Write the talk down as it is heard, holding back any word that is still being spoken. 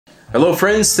Hello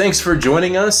friends, thanks for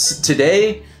joining us.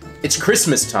 Today, it's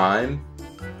Christmas time,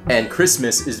 and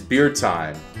Christmas is beer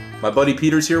time. My buddy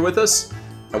Peter's here with us,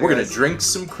 and we're gonna drink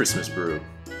some Christmas brew.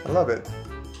 I love it.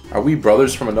 Are we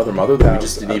brothers from another mother that we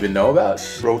just didn't even know about?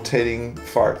 Rotating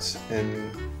farts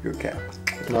in your cap.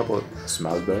 Love it.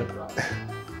 Smells better.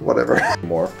 Whatever.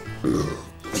 More.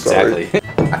 Exactly.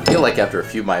 I feel like after a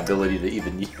few, my ability to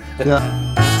even... Yeah.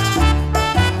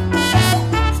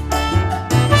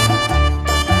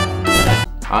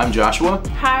 I'm Joshua.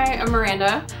 Hi, I'm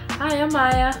Miranda. Hi, I'm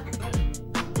Maya.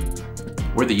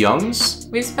 We're the Youngs.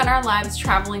 We've spent our lives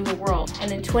traveling the world.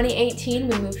 And in 2018,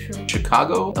 we moved from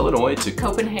Chicago, Illinois to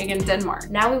Copenhagen, Denmark.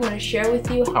 Now we want to share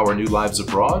with you how our new lives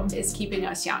abroad is keeping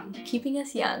us young. Keeping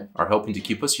us young. Are helping to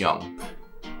keep us young.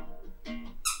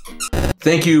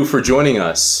 Thank you for joining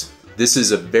us. This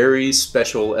is a very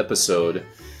special episode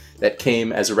that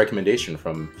came as a recommendation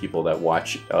from people that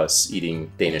watch us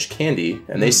eating Danish candy,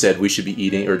 and they said we should be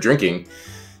eating or drinking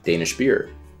Danish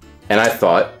beer. And I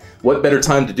thought, what better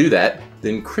time to do that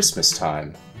than Christmas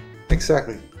time?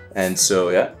 Exactly. And so,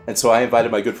 yeah. And so I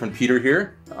invited my good friend Peter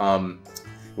here. You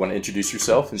want to introduce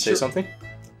yourself and say something?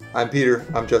 I'm Peter.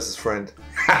 I'm just his friend.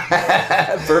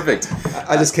 Perfect.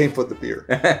 I just came for the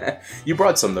beer. You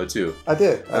brought some though too. I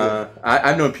did.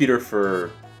 I've known Peter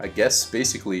for, I guess,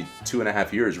 basically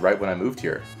 2.5 years, right when I moved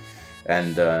here.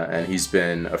 And he's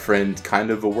been a friend, kind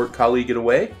of a work colleague in a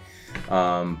way.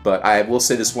 But I will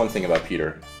say this one thing about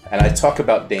Peter, and I talk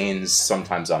about Danes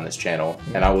sometimes on this channel,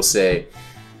 and I will say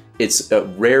it's a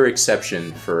rare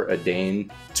exception for a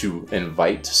Dane to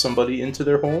invite somebody into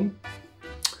their home.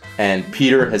 And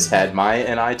Peter has had Maya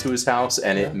and I to his house,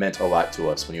 and it meant a lot to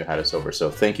us when you had us over. So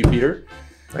thank you, Peter.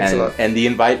 Thanks a lot. And the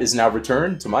invite is now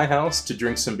returned to my house to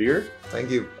drink some beer.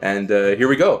 Thank you. And here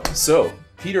we go. So,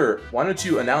 Peter, why don't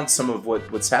you announce some of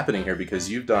what's happening here, because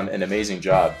you've done an amazing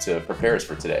job to prepare us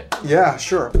for today. Yeah,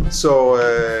 sure. So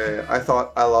I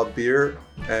thought I love beer.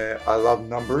 I love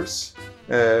numbers.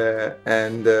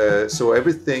 So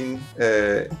everything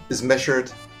is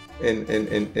measured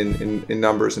in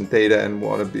numbers and data and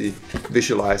want to be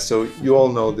visualized. So you all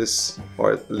know this,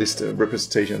 or at least a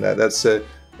representation of that. That's a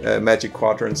magic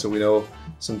quadrant. So we know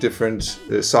some different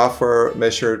software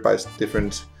measured by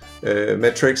different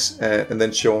metrics and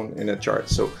then shown in a chart.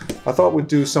 So I thought we'd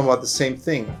do somewhat the same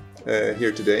thing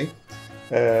here today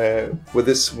with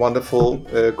this wonderful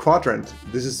quadrant.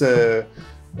 This is a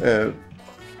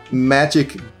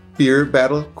magic beer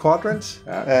battle quadrant,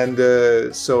 and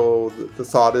so the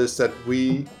thought is that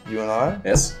you and I,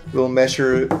 yes, will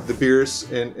measure the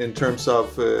beers in terms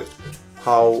of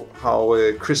how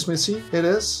Christmassy it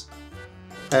is,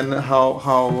 and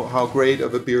how great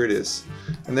of a beer it is,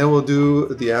 and then we'll do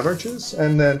the averages,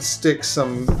 and then stick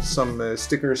some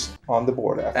stickers on the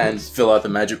board afterwards. And fill out the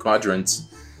magic quadrants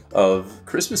of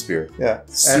Christmas beer. Yeah,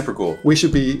 super cool. We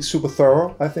should be super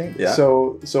thorough, I think. Yeah.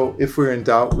 So if we're in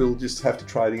doubt, we'll just have to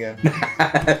try it again.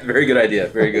 Very good idea.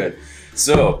 Very good.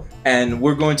 So, and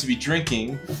we're going to be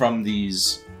drinking from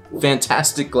these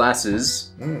fantastic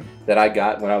glasses that I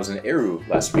got when I was in Eru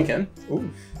last weekend. Ooh.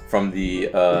 From the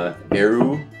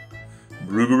Eru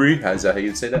Brewery. Is that how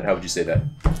you'd say that? How would you say that?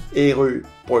 Eru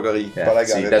Bryggeri. Yeah, But I got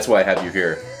see, it. that's why I have you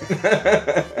here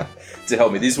to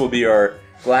help me. These will be our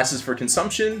glasses for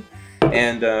consumption,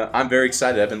 and I'm very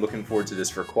excited. I've been looking forward to this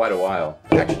for quite a while,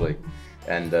 actually,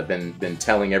 and I've been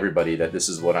telling everybody that this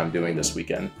is what I'm doing this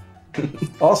weekend.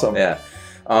 Awesome. Yeah.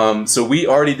 So we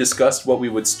already discussed what we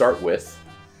would start with,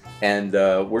 and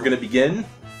we're going to begin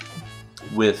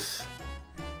with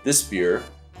this beer,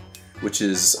 which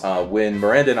is when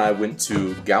Miranda and I went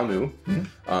to Gaunu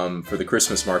for the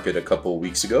Christmas market a couple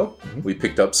weeks ago. We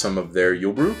picked up some of their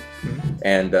Julebryg,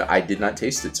 and I did not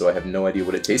taste it, so I have no idea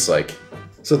what it tastes like.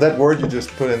 So that word you just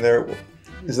put in there,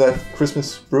 is that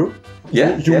Christmas brew?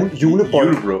 Yeah. Julebryg.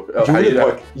 Julebryg. Oh, how do you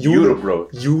know?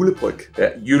 Julebryg. Julebryg.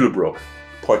 Yeah, Julebryg.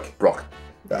 Brock.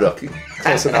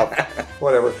 Close enough.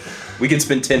 Whatever. We can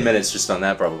spend 10 minutes just on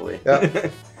that, probably. Yeah.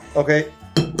 Okay.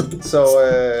 So,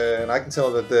 and I can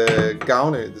tell that the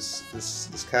Gaune,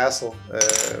 this castle,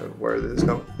 where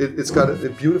it's got a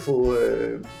beautiful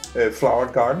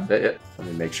flowered garden. Yeah. Let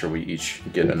me make sure we each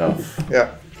get enough.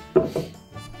 Yeah.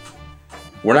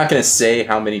 We're not going to say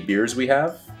how many beers we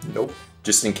have. Nope.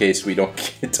 Just in case we don't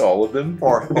get to all of them.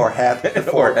 Or had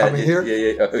before coming here.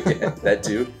 Yeah. Okay. That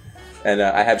too. And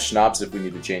I have schnapps if we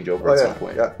need to change over at some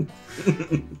point. Yeah.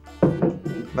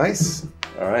 Nice.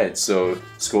 All right. So,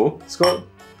 skål. Skål.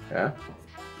 Yeah.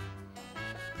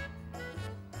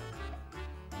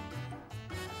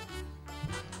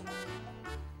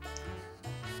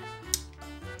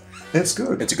 It's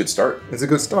good. It's a good start. It's a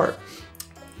good start.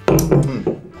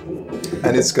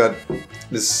 And it's got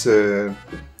this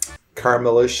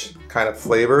caramelish kind of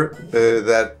flavor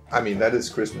that, I mean, that is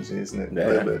Christmassy, isn't it? Yeah. A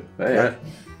little bit. Yeah.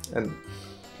 And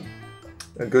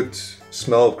a good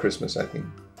smell of Christmas, I think.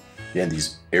 Yeah, and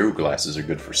these air glasses are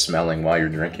good for smelling while you're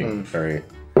drinking. Very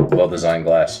well-designed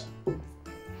glass.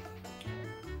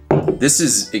 This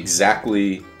is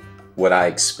exactly what I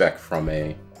expect from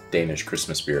a Danish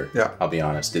Christmas beer. Yeah. I'll be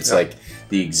honest. It's like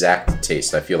the exact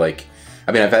taste. I feel like,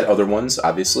 I mean, I've had other ones,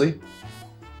 obviously,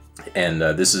 and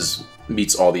this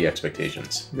meets all the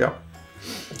expectations. Yeah.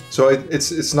 So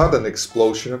it's not an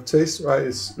explosion of taste, right?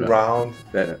 It's round,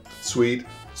 sweet,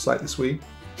 slightly sweet.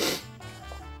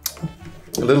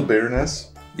 A little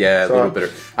bitterness. Yeah, a little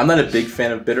bitter. I'm not a big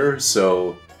fan of bitter,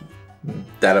 so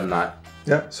that I'm not.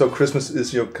 Yeah, so Christmas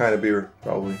is your kind of beer,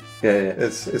 probably. Yeah.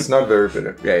 It's not very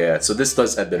bitter. Yeah. So this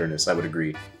does have bitterness, I would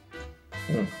agree.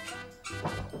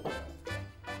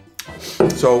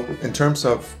 So in terms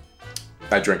of...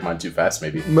 I drank mine too fast,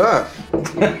 maybe.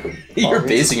 You're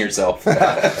pacing yourself.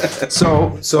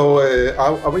 So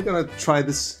are we gonna try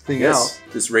this thing out?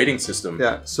 This rating system.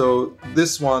 Yeah. So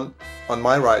this one on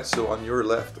my right, so on your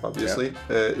left, obviously,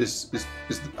 is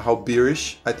how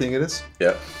beerish I think it is.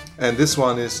 Yeah. And this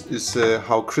one is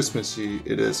how Christmassy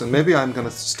it is. And maybe I'm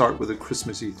gonna start with a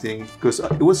Christmassy thing because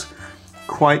it was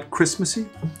quite Christmassy,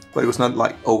 but it was not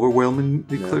like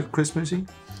overwhelmingly Christmassy.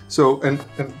 So and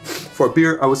for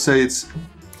beer, I would say it's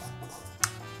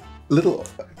a little.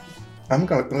 I'm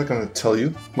not gonna tell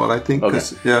you what I think. Okay.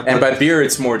 Yeah. And by beer,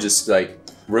 it's more just like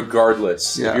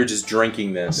regardless if you're just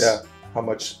drinking this. Yeah. How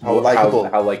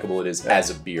likable it is as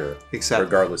a beer. Exactly.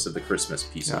 Regardless of the Christmas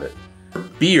piece of it. For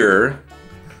beer,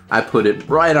 I put it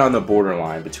right on the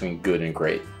borderline between good and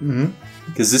great.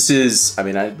 Because this is, I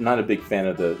mean, I'm not a big fan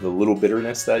of the little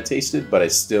bitterness that I tasted, but I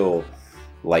still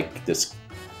like this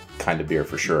kind of beer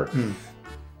for sure.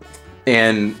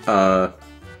 And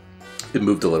it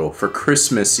moved a little. For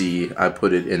Christmassy, I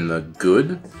put it in the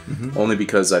good, only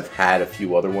because I've had a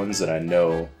few other ones that I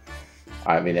know.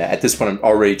 I mean, at this point, I'm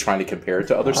already trying to compare it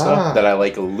to other stuff that I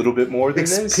like a little bit more than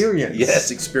experience. This.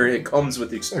 Yes, experience. It comes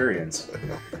with experience.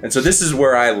 And so this is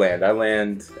where I land. I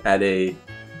land at a,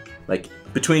 like,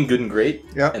 between good and great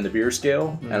and the beer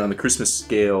scale, and on the Christmas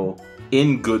scale,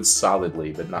 in good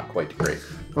solidly, but not quite great.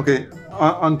 Okay,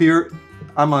 on beer,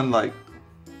 I'm on like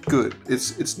good.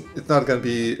 It's not gonna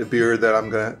be a beer that I'm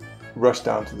gonna rush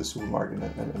down to the supermarket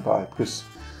and buy because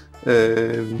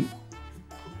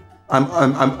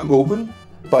I'm open,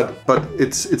 but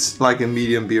it's like a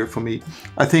medium beer for me.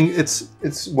 I think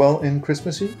it's well in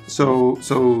Christmassy,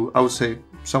 so I would say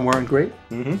somewhere in great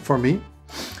for me.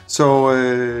 So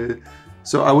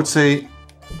I would say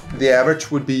the average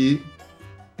would be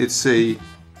it's a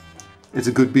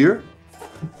good beer.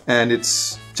 And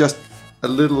it's just a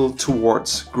little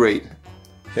towards great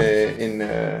in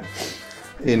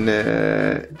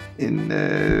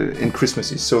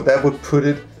Christmassy. So that would put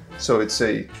it. So it's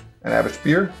an average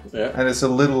beer, and it's a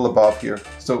little above here.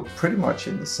 So pretty much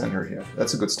in the center here.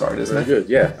 That's a good start, isn't it? Very good.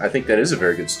 Yeah, I think that is a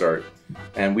very good start.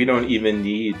 And we don't even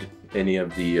need any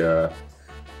of the.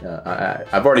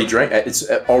 I've already drank. It's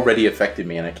already affected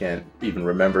me, and I can't even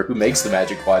remember who makes the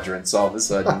Magic Quadrants all of a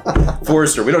sudden.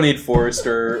 Forrester. We don't need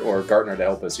Forrester or Gartner to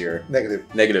help us here.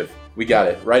 Negative. We got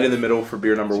it. Right in the middle for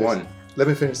beer number one. Let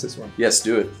me finish this one. Yes,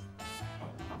 do it.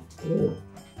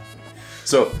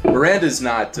 So Miranda's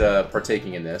not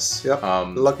partaking in this. Yep.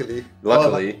 Luckily.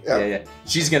 Yeah.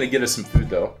 She's gonna get us some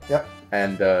food though. Yep.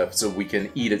 And so we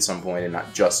can eat at some point and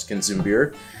not just consume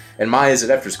beer. And Maya's at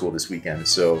after school this weekend,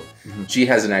 so she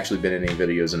hasn't actually been in any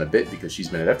videos in a bit because she's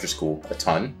been at after school a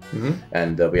ton,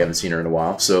 and we haven't seen her in a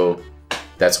while. So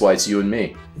that's why it's you and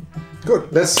me.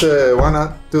 Good. Let's why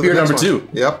not do beer the next number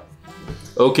one? 2. Yep.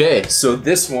 Okay, so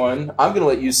this one I'm gonna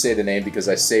let you say the name because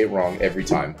I say it wrong every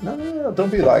time. No, don't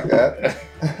be like that.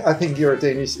 I think your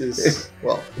Danish is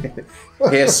well.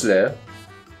 Hæsle.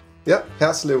 Yeah,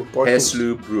 Hæsle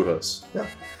Brewhus. Yeah.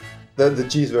 The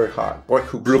G is very hard.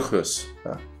 Brewhus.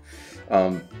 Yeah.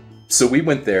 So we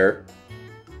went there.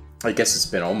 I guess it's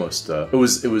been almost. It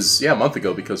was a month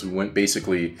ago because we went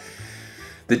basically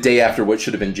the day after what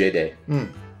should have been J-Day.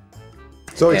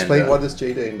 So explain what is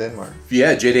J-Day in Denmark.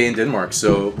 Yeah, J-Day in Denmark.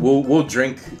 So we'll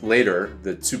drink later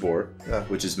the Tuborg,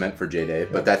 which is meant for J-Day.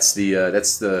 But that's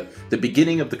the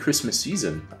beginning of the Christmas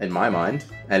season in my mind,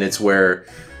 and it's where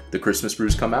the Christmas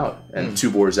brews come out. And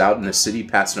Tuborg's out in the city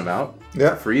passing them out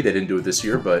for free. They didn't do it this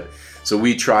year, but. So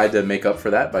we tried to make up for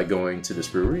that by going to this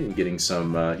brewery and getting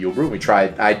some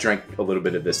Julebryg. I drank a little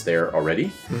bit of this there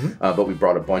already, but we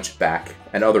brought a bunch back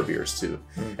and other beers too.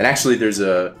 And actually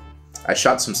I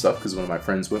shot some stuff because one of my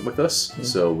friends went with us.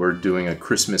 So we're doing a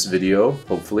Christmas video,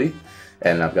 hopefully.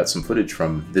 And I've got some footage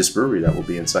from this brewery that will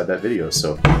be inside that video.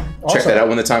 So check Awesome. that out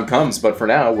when the time comes. But for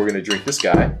now, we're going to drink this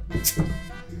guy.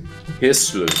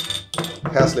 Heslu.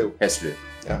 Haslev.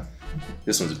 Yeah.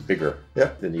 This one's bigger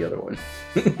Yeah. than the other one.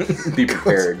 Be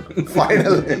prepared.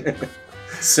 Finally.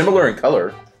 Similar in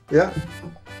color. Yeah.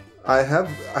 I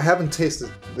haven't tasted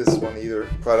this one either,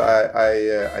 but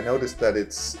I noticed that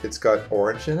it's got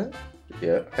orange in it.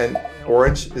 Yeah. And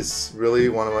orange is really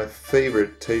one of my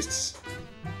favorite tastes.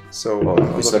 So Well,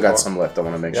 we still got some left. I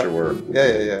want to make Yeah. sure we're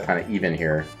Yeah. kind of even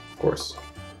here, of course.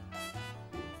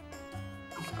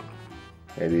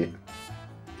 Maybe.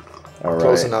 All right.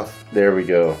 Close enough. There we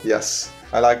go. Yes.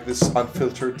 I like this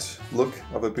unfiltered look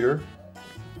of a beer.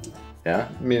 Yeah.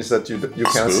 It means that you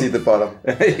cannot Smooth. see the bottom.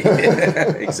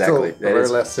 Yeah, exactly. So, very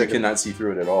last You second. cannot see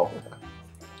through it at all.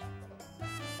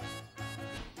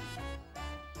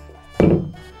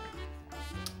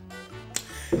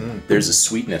 There's a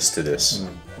sweetness to this.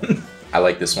 I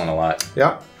like this one a lot.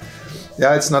 Yeah.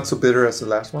 Yeah, it's not so bitter as the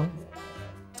last one.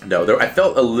 No, I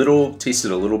felt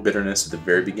tasted a little bitterness at the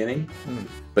very beginning,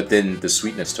 but then the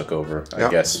sweetness took over, I Yeah.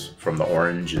 guess, from the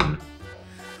orange. And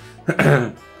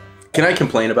can I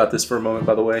complain about this for a moment,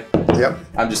 by the way? Yeah.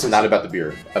 I'm just not about the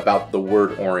beer, about the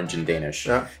word orange in Danish.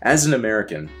 Yeah. As an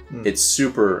American, it's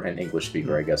super, an English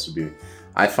speaker, I guess would be,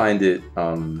 I find it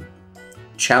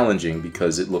challenging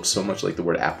because it looks so much like the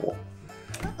word apple.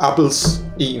 Apples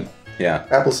in. Yeah.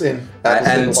 Apples in. Apples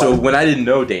in And the so wine. when I didn't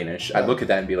know Danish, I'd look at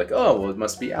that and be like, oh, well, it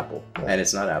must be apple. And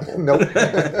it's not apple. Nope.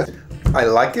 I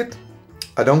like it.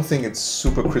 I don't think it's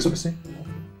super Christmassy.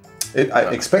 I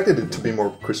expected it to be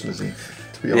more Christmassy,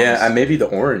 to be honest. Yeah, and maybe the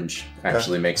orange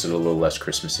actually makes it a little less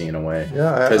Christmassy in a way.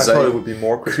 Yeah, I 'Cause thought it would be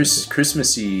more Christmassy.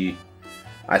 Christmassy,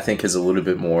 I think, has a little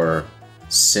bit more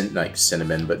like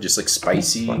cinnamon, but just like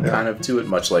spicy Fun, yeah. kind of to it,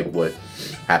 much like what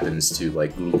happens to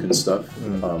like glucose stuff.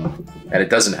 And it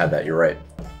doesn't have that. You're right.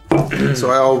 So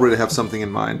I already have something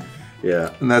in mind,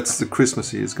 Yeah, and that's the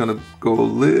Christmassy. It's gonna go a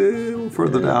little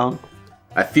further down.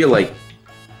 I feel like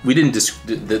we didn't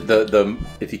the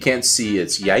if you can't see,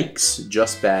 it's yikes,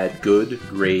 just bad, good,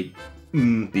 great,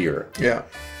 beer. Yeah.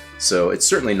 So it's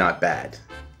certainly not bad.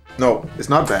 No, it's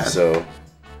not bad. So,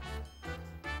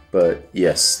 but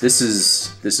yes, this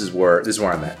is where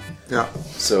I'm at. Yeah.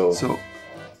 So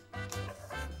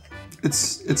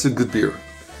it's a good beer.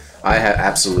 I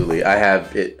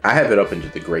have it up into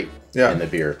the great Yeah. in the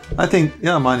beer. I think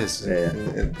mine is.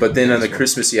 Yeah. But then on the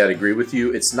Christmassy, I'd agree with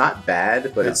you. It's not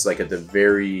bad, but it's like at the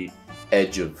very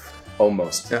edge of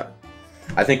almost. Yeah.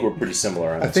 I think we're pretty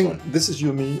similar on I this think one. this is you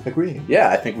and me agreeing. Yeah,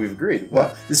 I think we've agreed. Well,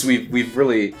 Yeah. this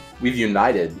we've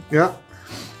united Yeah.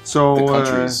 So the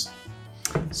countries.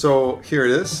 So here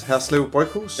it is, Haslev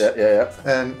Bryghus. Yeah.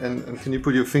 And can you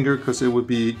put your finger, because it would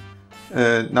be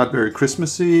not very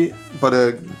Christmassy, but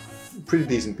a pretty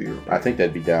decent beer. I think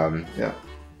that'd be down. Yeah.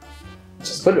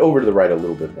 Just put it over to the right a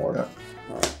little bit more.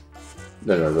 Yeah.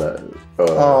 No.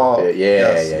 Oh, yeah,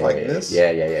 yes, like this?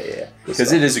 Yeah.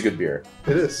 Because it is a good beer.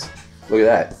 It is. Look at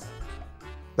that.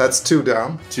 That's 2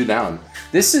 down. 2 down.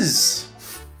 This is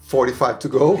 45 to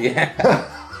go. yeah.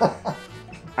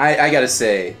 I gotta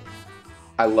say,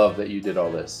 I love that you did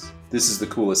all this. This is the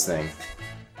coolest thing.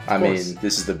 I mean,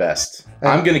 this is the best.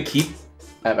 I'm gonna keep.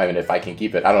 I mean, if I can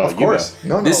keep it, I don't know. Of course. You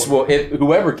know. No. This will.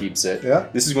 Whoever keeps it. Yeah.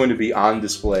 This is going to be on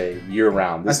display year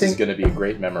round. This is going to be a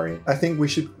great memory. I think we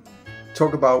should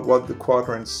talk about what the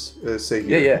quadrants say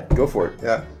here. Yeah. Go for it.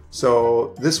 Yeah.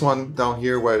 So this one down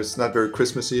here, where it's not very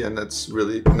Christmassy and that's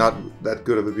really not that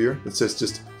good of a beer. It says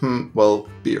just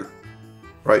beer,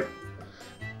 right?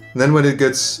 And then when it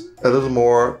gets a little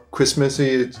more Christmassy,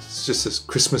 it just says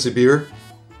Christmassy beer.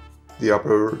 The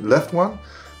upper left one,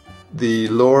 the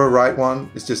lower right one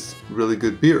is just really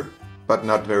good beer, but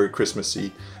not very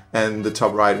Christmassy. And the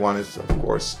top right one is, of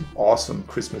course, awesome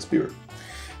Christmas beer.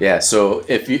 Yeah. So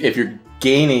if you're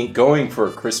going for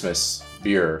a Christmas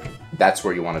beer, that's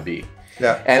where you want to be.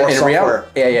 Yeah. And or in software.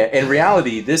 reality, in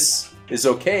reality, this is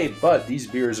okay, but these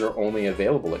beers are only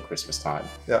available at Christmas time.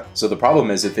 Yeah. So the problem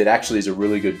is, if it actually is a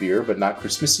really good beer but not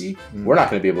Christmassy, we're not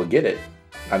going to be able to get it.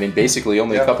 I mean, basically,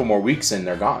 only a couple more weeks and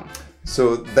they're gone.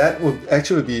 So that would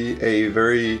actually be a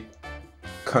very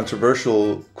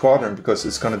controversial quadrant, because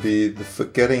it's going to be the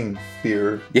forgetting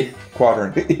beer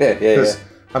quadrant. Yeah. Because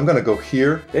I'm going to go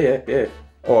here Yeah.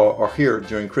 or here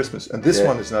during Christmas. And this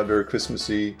one is not very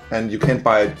Christmassy, and you can't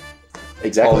buy it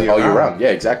Exactly. all year round. Yeah,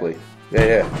 exactly.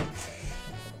 Yeah.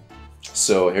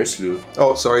 So here's Slu.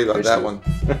 Oh, sorry about Here's that the- one.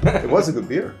 It was a good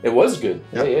beer. It was good.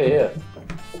 Yeah.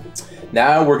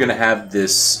 Now we're gonna have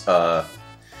this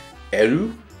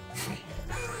Eru.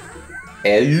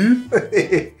 Eru.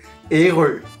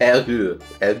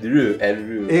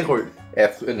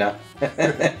 F, no.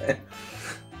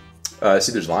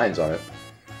 See, there's lines on it.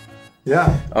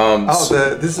 Yeah.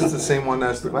 So, This is the same one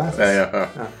as the glasses.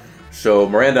 yeah. So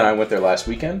Miranda and I went there last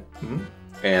weekend,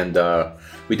 and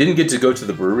we didn't get to go to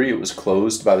the brewery. It was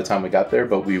closed by the time we got there,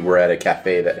 but we were at a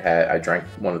cafe that had. I drank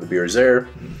one of the beers there,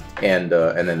 and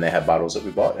then they had bottles that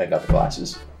we bought and got the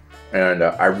glasses. And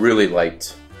I really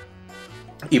liked,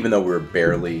 even though we were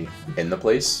barely in the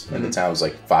place, and the town was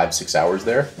like 5-6 hours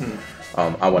there.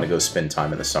 I want to go spend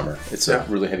time in the summer. It's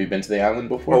really. Have you been to the island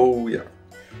before? Oh yeah.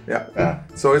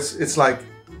 So it's like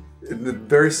in the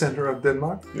very center of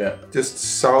Denmark. Yeah. Just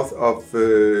south of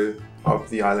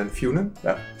the island Funen.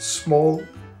 Yeah. Small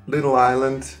little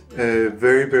island,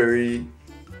 very very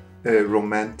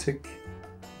romantic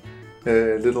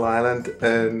little island,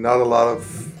 and not a lot of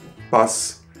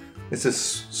bus. It's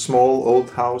just small old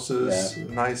houses,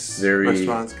 nice very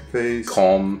restaurants, cafes,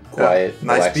 calm, quiet,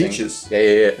 nice relaxing. beaches.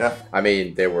 Yeah. I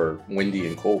mean, they were windy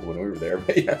and cold when we were there,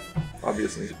 but yeah.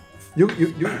 Obviously, you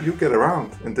get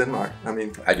around in Denmark. I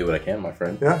mean, I do what I can, my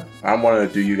friend. Yeah. I want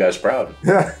to do you guys proud.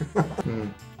 Yeah.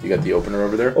 You got the opener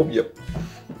over there? Oh, yep.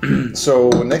 So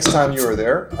next time you are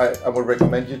there, I would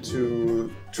recommend you to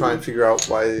try and figure out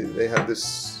why they have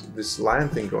this lion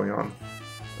thing going on.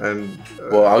 And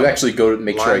well, I'll actually go to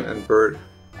make sure and bird.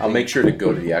 I'll make sure to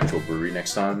go to the actual brewery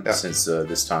next time, since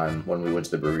this time when we went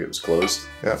to the brewery it was closed.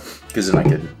 Yeah. Because then I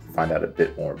could find out a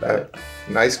bit more about it.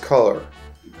 Nice color.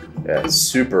 Yeah, it's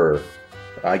super.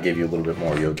 I gave you a little bit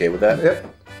more. You okay with that?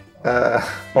 Yep.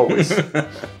 Always.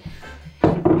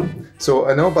 So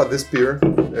I know about this beer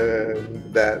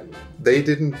that they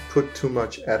didn't put too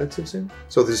much additives in.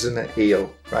 So this is an ale,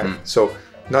 right? So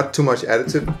not too much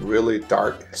additive, really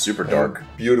dark. Super dark.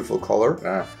 Beautiful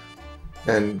color.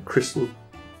 And crystal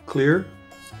clear.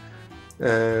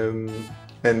 And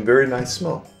very nice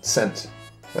smell. Scent,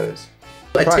 that is.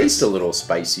 I taste a little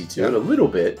spicy to it, a little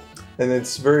bit. And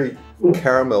it's very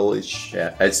caramelish.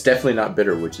 Yeah, it's definitely not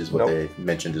bitter, which is what they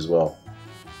mentioned as well.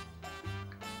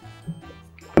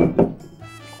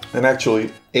 And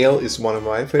actually, ale is one of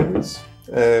my favorites.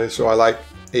 So I like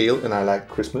ale and I like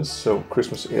Christmas. So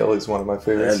Christmas ale is one of my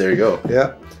favorites. Yeah, there you go.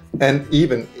 Yeah. And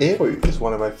even Ærø is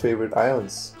one of my favorite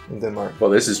islands in Denmark.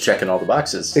 Well, this is checking all the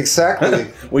boxes. Exactly.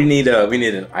 we need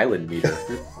an island meter.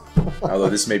 Although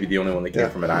this may be the only one that came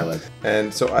from an island.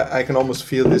 And so I can almost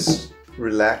feel this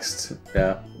relaxed.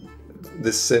 Yeah.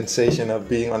 This sensation of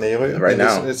being on Ærø. Right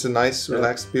now. It's a nice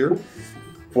relaxed beer.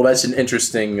 Well, that's an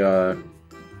interesting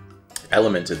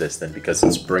element to this then, because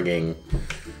it's bringing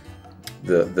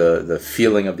the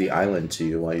feeling of the island to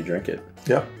you while you drink it.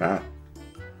 Yeah. Wow.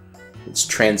 It's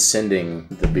transcending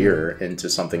the beer into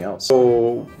something else.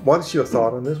 So, what's your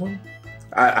thought on this one?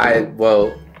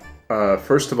 Well,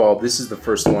 first of all, this is the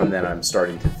first one that I'm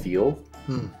starting to feel.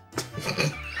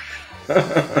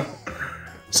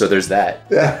 So there's that.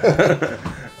 Yeah.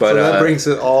 But so that brings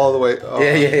it all the way up.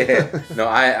 Yeah. No,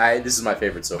 this is my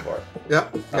favorite so far. Yeah,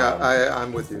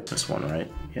 I'm with you. This one,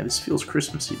 right? Yeah, this feels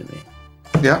Christmassy to me.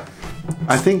 Yeah,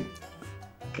 I think.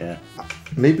 Yeah.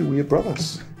 Maybe we are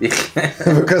brothers.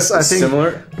 Because I think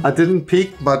similar. I didn't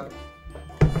peak, but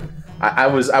I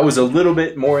was a little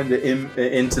bit more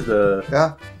into the.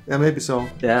 Yeah, maybe so.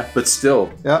 Yeah, but still.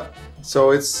 Yeah.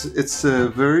 So it's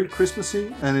very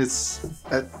Christmassy and it's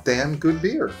a damn good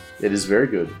beer. It is very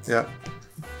good. Yeah.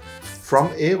 From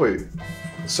Ærø.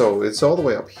 So it's all the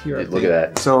way up here. Yeah, look at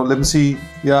that. So let me see.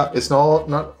 Yeah, it's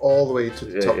not all the way to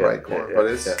the top right corner, but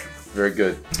it's very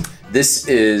good. This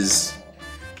is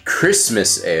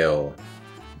Christmas Ale.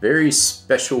 Very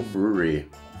special brewery.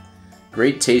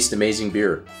 Great taste, amazing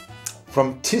beer.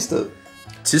 From Thisted.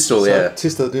 Thisted, yeah.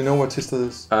 Thisted, do you know what Thisted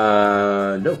is?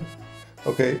 No.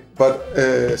 Okay, but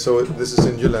so this is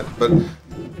in Jylland, but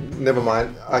never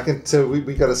mind. I can tell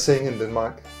we got a saying in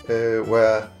Denmark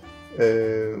where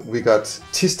we got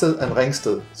Thisted and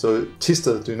Ringsted. So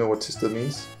Thisted, do you know what Thisted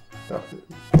means? No,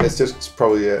 it's just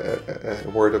probably a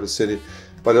word of a city,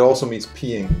 but it also means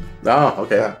peeing. Oh,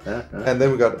 okay. Yeah. And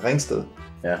then we got Ringsted.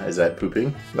 Yeah, is that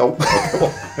pooping? Nope.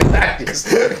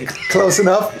 Close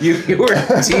enough. You were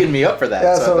teeing me up for that.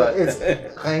 Yeah, so it's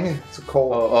ringe to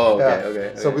call. Oh,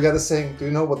 okay. So we got a saying. Do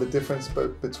you know what the difference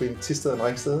between Thisted and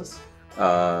Ringsted is?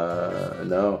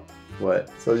 No. What?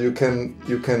 So you can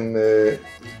du kan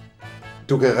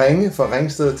ringe fra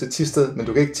Ringsted til Thisted, men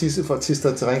du kan ikke tisse fra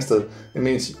Thisted til Ringsted. It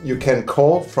means you can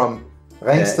call from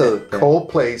Ringsted, call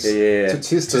place to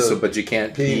Thisted, but you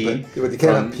can't pee. But you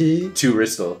cannot pee to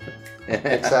Ristel.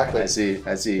 Exactly. I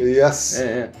see. Yes.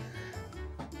 Yeah.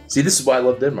 See, this is why I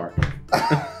love Denmark.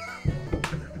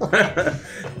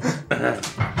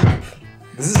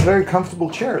 This is very comfortable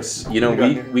chairs. You know,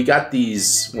 we got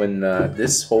these when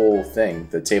this whole thing,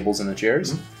 the tables and the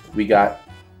chairs, we got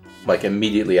like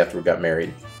immediately after we got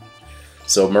married.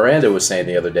 So Miranda was saying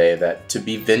the other day that to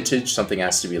be vintage, something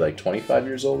has to be like 25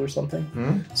 years old or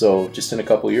something. So just in a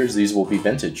couple of years, these will be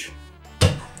vintage.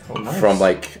 Oh, nice. From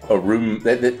like a room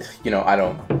that you know,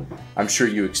 I'm sure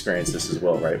you experience this as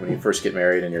well, right? When you first get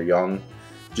married and you're young,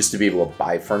 just to be able to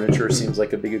buy furniture seems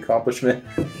like a big accomplishment.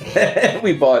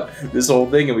 We bought this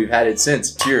whole thing and we've had it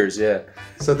since. Cheers, yeah.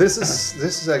 So this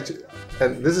is actually,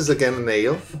 and this is again an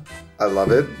ale. I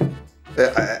love it.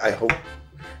 I hope.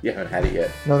 You haven't had it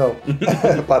yet. No.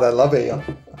 But I love ale.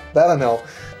 That I know.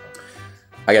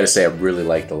 I gotta say, I really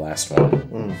like the last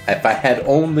one. If I had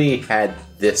only had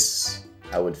this,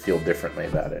 I would feel differently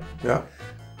about it. Yeah.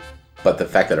 But the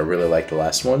fact that I really like the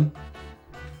last one,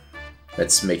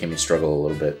 that's making me struggle a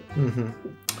little bit.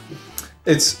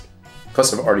 It's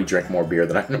plus I've already drank more beer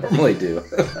than I normally do.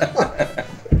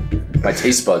 My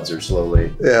taste buds are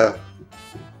slowly. Yeah.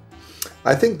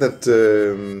 I think that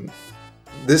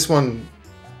this one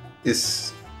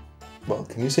is, well,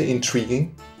 can you say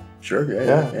intriguing? Sure.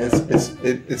 Yeah.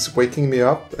 It's waking me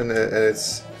up and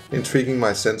it's intriguing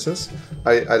my senses.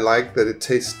 I like that it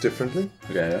tastes differently.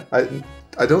 Okay.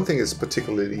 I don't think it's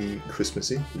particularly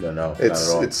Christmassy. No, it's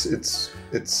not at all.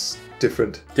 It's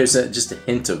different. There's just a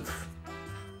hint of,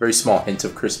 very small hint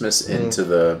of Christmas into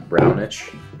the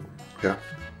brownish.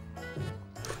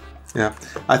 Yeah.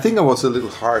 I think I was a little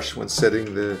harsh when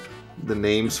setting the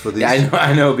names for these. Yeah,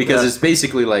 I know because it's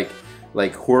basically like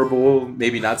horrible,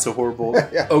 maybe not so horrible.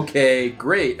 Okay,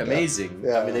 great, amazing.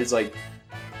 Yeah. I mean, it's like.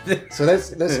 So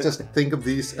let's just think of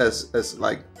these as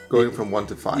like going from 1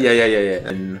 to 5.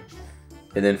 Yeah.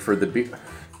 And then for the beer,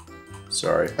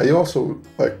 sorry. Are you also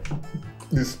like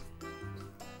this?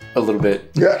 A little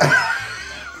bit. Yeah.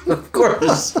 Of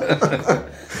course.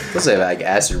 Plus I have like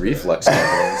acid reflux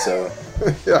going, so.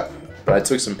 Yeah. But I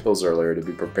took some pills earlier to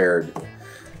be prepared.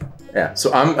 Yeah.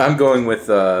 So I'm going with.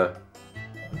 I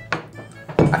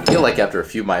feel like after a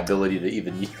few, my ability to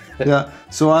even. Yeah.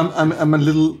 So I'm a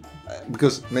little.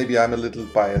 Because maybe I'm a little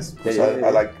biased because I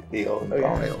like ale and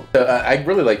brown ale. I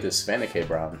really like this Svanike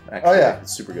brown. Actually. Oh yeah,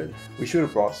 it's super good. We should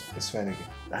have brought a Svanike.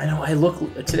 I know.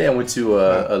 Today. I went to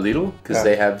a Lidl because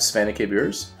they have Svanike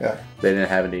beers. Yeah. They didn't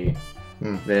have any.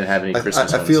 They didn't have any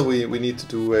Christmas. I feel we need to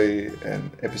do an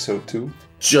episode 2.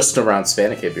 Just around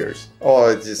Svanike beers.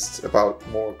 Or just about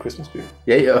more Christmas beer.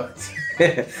 Yeah.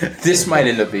 This might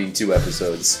end up being 2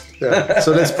 episodes. Yeah.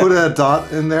 So let's put a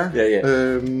dot in there. Yeah.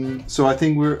 So I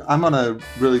think I'm on a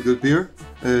really good beer,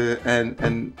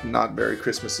 and not very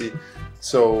Christmassy.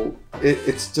 So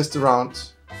it's just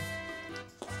around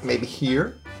maybe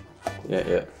here.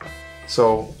 Yeah.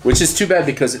 So which is too bad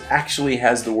because it actually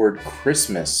has the word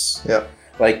Christmas. Yeah.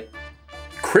 Like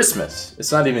Christmas.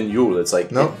 It's not even Yule. It's like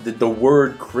the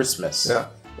word Christmas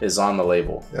is on the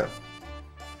label. Yeah.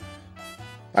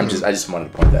 I just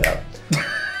wanted to point that out.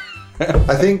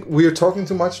 I think we are talking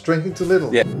too much, drinking too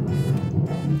little. Yeah.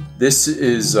 This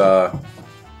is so.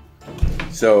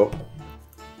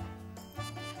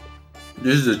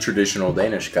 This is a traditional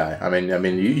Danish guy. I mean,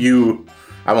 you.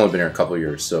 I've only been here a couple of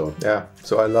years, so. Yeah.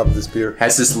 So I love this beer.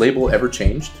 Has this label ever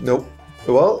changed? Nope.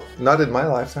 Well, not in my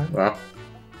lifetime. Well,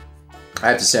 I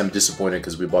have to say I'm disappointed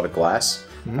because we bought a glass.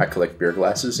 I collect beer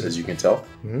glasses, as you can tell.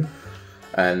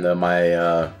 And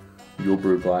my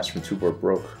Julebryg glass from Tuborg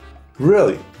broke.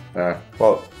 Really?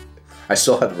 Well, I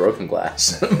still have the broken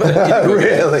glass.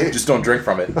 Really? Just don't drink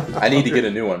from it. I need to get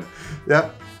a new one.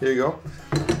 Yeah, here you go.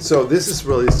 So this is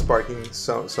really sparking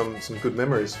some good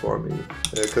memories for me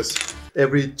because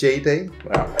every j-dag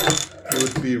you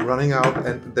would be running out,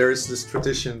 and there is this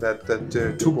tradition that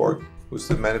Tuborg, who's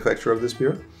the manufacturer of this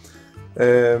beer,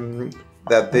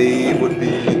 that they would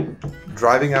be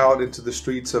driving out into the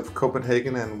streets of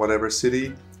Copenhagen and whatever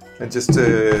city and just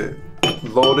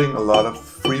loading a lot of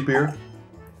free beer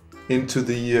into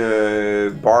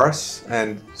the bars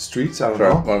and streets. I don't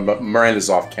know. Well, Miranda's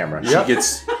off camera. Yep. She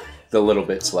gets the little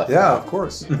bits left. Yeah, of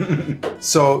course.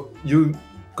 So you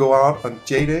go out on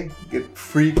j-dag, get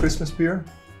free Christmas beer,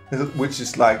 which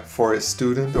is like for a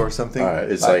student or something.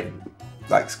 It's like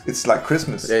it's like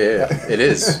Christmas. Yeah, it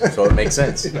is. So it makes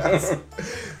sense. Yes.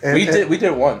 We did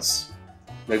it once.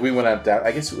 Like we went out down.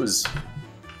 I guess it was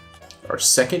our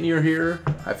second year here.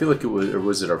 I feel like it was, or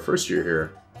was it our first year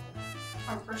here?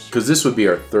 Our first year. Because this would be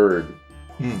our third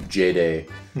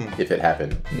j-dag if it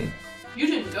happened. You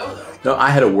didn't go though. No, I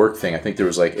had a work thing. I think there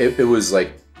was like it was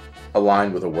like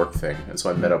aligned with a work thing, and so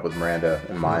I met up with Miranda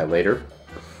and Maya later.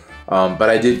 But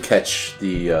I did catch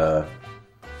the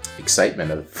excitement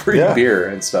of free Yeah. beer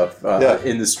and stuff Yeah.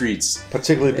 in the streets.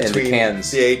 Particularly And the between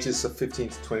cans. the ages of 15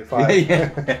 to 25. Yeah,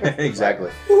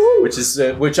 exactly.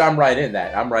 Which I'm right in that.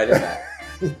 I'm right in that.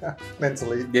 Yeah,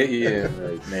 mentally. Yeah,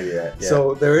 maybe that. Yeah.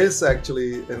 So there is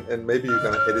actually, and maybe you're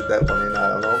gonna edit that one in. I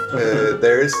don't know.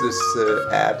 There is this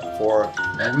ad for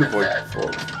Julebryg, for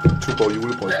Tuborg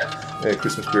Julebryg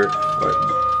Christmas beer.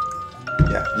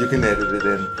 Yeah, you can edit it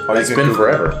in. Or It's you can been Google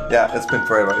it. forever. Yeah, it's been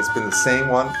forever. It's been the same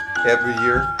one every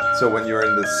year. So when you're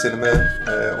in the cinema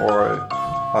or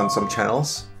on some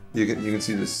channels, you can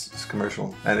see this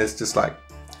commercial, and it's just like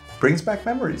brings back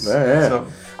memories. Yeah. So,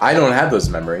 I don't have those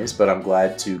memories, but I'm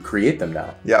glad to create them now.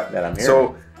 yeah. That I'm here.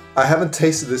 So I haven't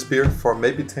tasted this beer for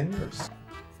maybe 10 years.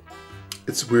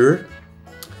 It's weird.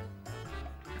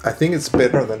 I think it's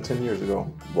better than 10 years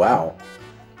ago. Wow.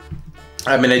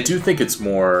 I mean, I do think it's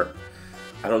more,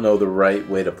 I don't know the right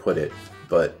way to put it,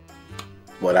 but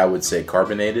what I would say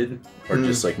carbonated, or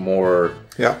just like more,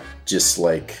 Yeah. just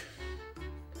like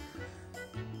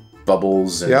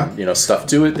bubbles and, Yeah. stuff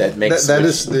to it that makes That which-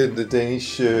 is the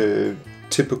Danish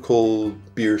typical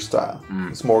beer style.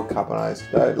 It's more carbonized.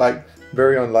 Like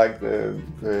very unlike the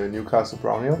Newcastle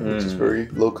Brown Ale, which is very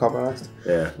low carbonized.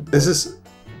 Yeah. This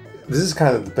is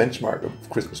kind of the benchmark of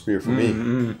Christmas beer for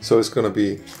me. So it's gonna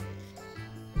be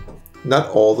not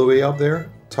all the way up there,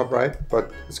 top right,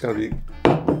 but it's gonna be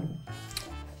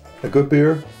a good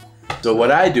beer. So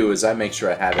what I do is I make sure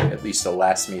I have it at least to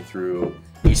last me through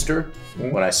Easter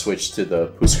when I switch to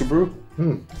the Huskebrew.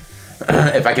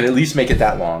 If I can at least make it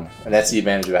that long, and that's the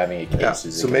advantage of having a case. Yeah. Is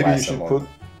it So can maybe you last should that put long.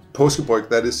 Påskeborg,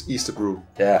 that is Easter brew,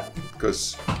 Yeah,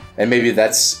 because and maybe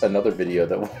that's another video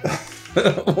that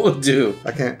we'll do.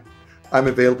 I'm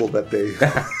available that day.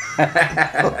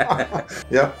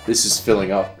 Yeah, This is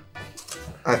filling up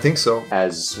I think so.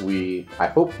 as I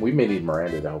hope we may need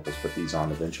Miranda to help us put these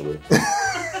on eventually.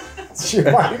 She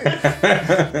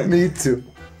might need to.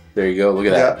 There you go. Look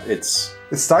at that. It's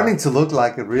It's starting to look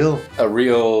like a real a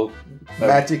real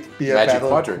magic beer magic battle.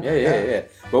 quadrant. Yeah.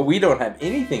 But we don't have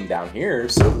anything down here,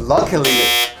 so Luckily,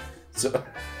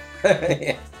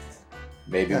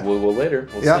 maybe we will later.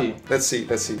 We'll yeah. see.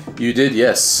 Let's see. You did,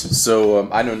 yes. So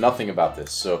I know nothing about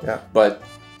this. So, Yeah. but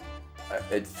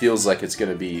it feels like it's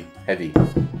going to be heavy.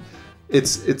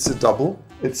 It's a double.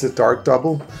 It's a dark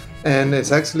double, and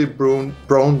it's actually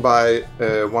grown by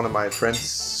one of my friends,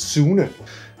 Sune,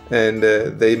 and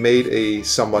they made a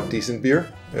somewhat decent beer,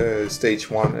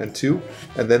 stage 1 and 2,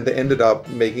 and then they ended up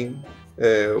making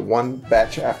one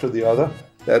batch after the other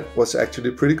that was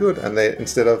actually pretty good, and they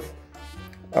instead of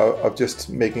just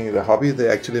making it a hobby, they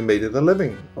actually made it a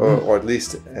living, or at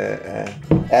least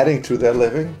adding to their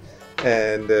living,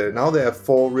 and now they have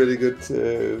 4 really good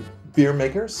beer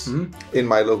makers in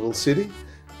my local city,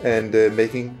 and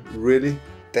making really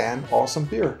damn awesome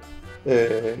beer.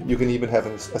 You can even have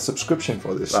a subscription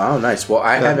for this. Oh, nice. Well,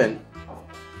 I haven't.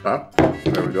 Oh,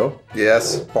 there we go.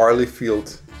 Yes, barley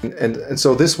field, and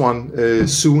so this one,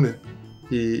 Sune,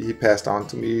 he passed on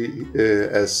to me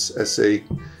as a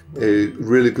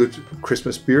really good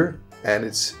Christmas beer, and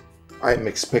I'm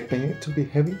expecting it to be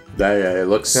heavy. Yeah, it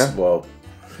looks well.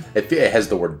 It has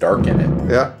the word dark in it.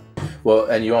 Yeah. Well,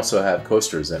 and you also have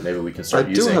coasters that maybe we can start I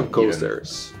using. do have even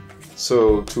coasters.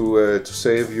 So to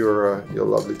save your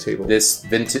lovely table. This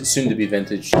vintage, soon to be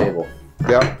vintage table.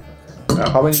 Yeah.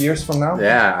 How many years from now?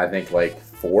 Yeah, I think like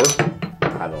 4.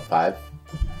 I don't know, 5.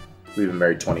 We've been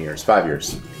married 20 years. 5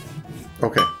 years.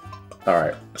 Okay. All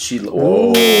right.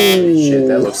 Oh shit!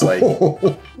 That looks like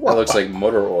that looks like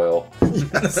motor oil.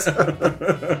 Yes.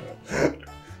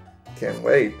 Can't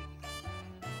wait.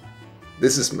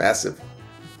 This is massive.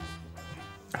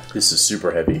 This is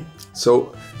super heavy.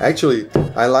 So actually,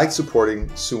 I like supporting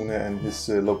Sune and his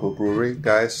local brewery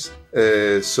guys.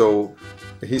 So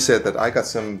he said that I got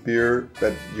some beer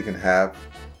that you can have,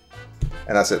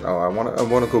 and I said, "Oh, I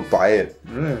want to go buy it."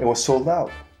 It was sold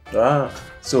out.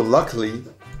 So luckily,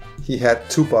 he had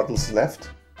 2 bottles left,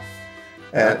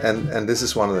 and this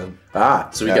is one of them.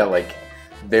 So we got like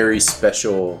very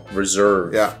special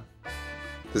reserve. Yeah,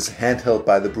 this is handheld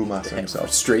by the brewmaster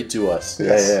himself. Straight to us.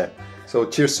 Yes. Yeah. So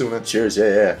cheers, Sune. Cheers,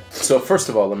 yeah. So first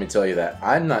of all, let me tell you that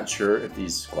I'm not sure if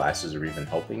these glasses are even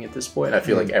helping at this point. I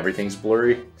feel like everything's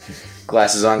blurry.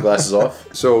 Glasses on, glasses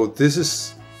off. So this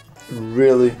is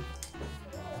really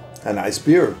a nice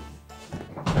beer.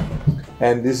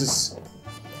 And this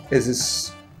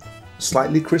is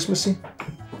slightly Christmassy,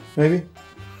 maybe.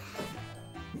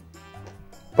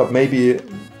 But maybe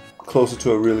closer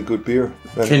to a really good beer.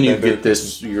 Can you get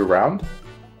this year round?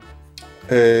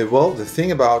 Well, the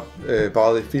thing about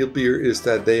barley field beer is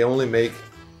that they only make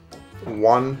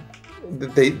one.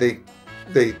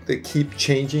 they keep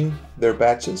changing their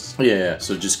batches. Yeah,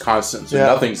 so just constant. So Yeah.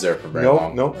 nothing's there for very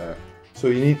long. Nope. So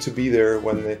you need to be there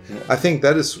when they. I think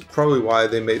that is probably why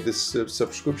they made this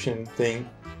subscription thing,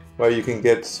 where you can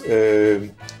get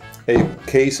a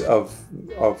case of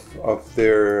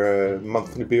their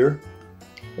monthly beer,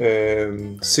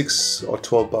 6 or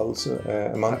 12 bottles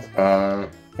a month,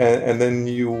 and then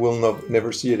you will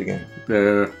never see it again.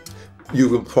 You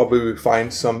will probably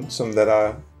find some that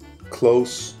are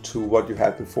close to what you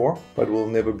had before, but will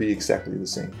never be exactly the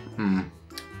same.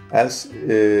 As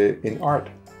in art.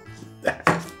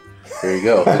 There you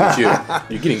go. Look at you.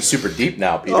 You're getting super deep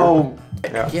now, Peter. Oh,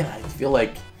 yeah. I feel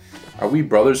like, are we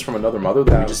brothers from another mother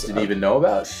that we just didn't even know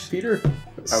about, Peter?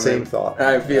 Same thought.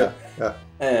 I feel. Yeah.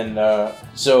 And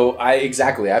so I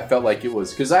felt like it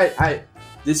was, because I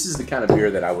this is the kind of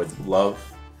beer that I would love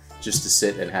just to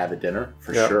sit and have at dinner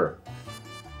for sure.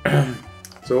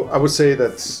 So I would say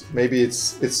that maybe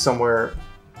it's somewhere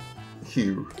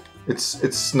here.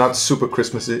 It's not super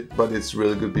Christmassy, but it's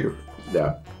really good beer.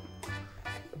 Yeah.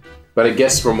 But I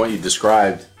guess from what you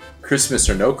described, Christmas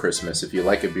or no Christmas, if you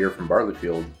like a beer from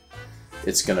Barleyfield,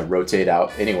 it's gonna rotate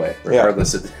out anyway,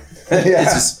 regardless of.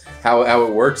 It's just how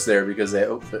it works there because they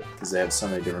have so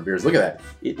many different beers. Look at that!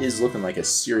 It is looking like a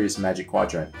serious Magic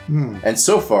Quadrant, and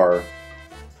so far,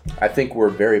 I think we're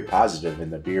very positive in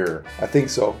the beer. I think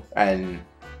so, and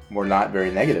we're not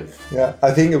very negative. Yeah,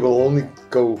 I think it will only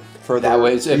go further. That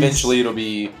way, eventually it'll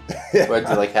be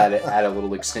like add a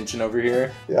little extension over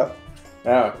here. Yep.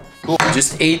 Oh, cool.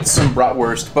 Just ate some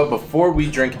bratwurst, but before we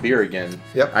drink beer again,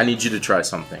 I need you to try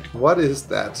something. What is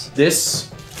that? This,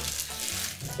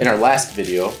 in our last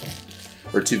video,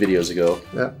 or 2 videos ago,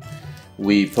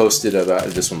 we posted about,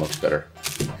 this one looks better.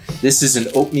 This is an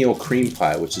oatmeal cream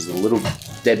pie, which is a little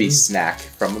Debbie snack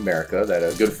from America that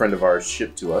a good friend of ours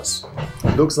shipped to us.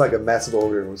 It looks like a massive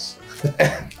Oreos.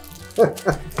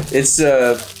 It's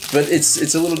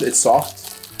soft.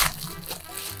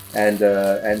 And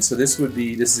so this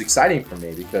is exciting for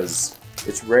me because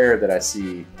it's rare that I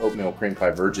see oatmeal cream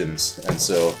pie virgins, and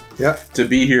so to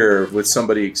be here with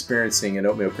somebody experiencing an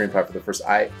oatmeal cream pie for the first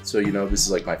this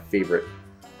is like my favorite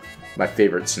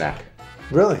snack.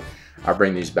 Really? I'll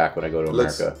bring these back when I go to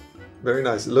America. Very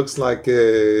nice. It looks like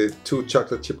 2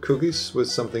 chocolate chip cookies with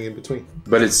something in between.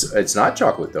 But it's not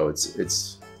chocolate though.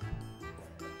 It's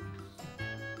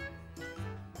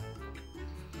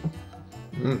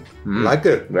like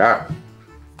it. Yeah.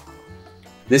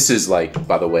 This is like,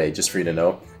 by the way, just for you to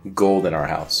know, gold in our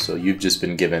house. So you've just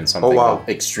been given something of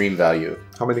extreme value.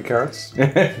 How many carats?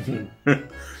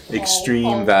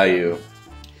 Extreme value.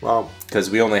 Wow.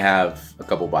 Because we only have a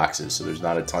couple boxes, so there's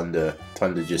not a ton to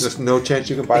just. There's no chance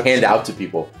you can buy hand out to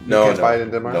people. No, can't buy it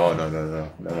in Denmark?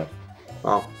 No.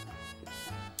 Wow.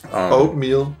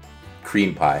 Oatmeal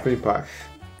cream pie. Cream pie.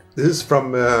 This is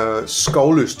from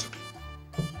Skålyst.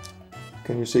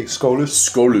 Can you say Skålyst?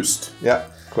 Skålyst. Yeah,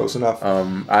 close enough.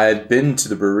 I had been to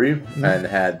the brewery and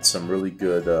had some really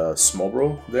good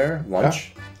smørrebrød there,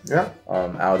 lunch. Yeah.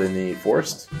 Out in the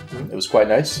forest. It was quite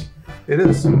nice. It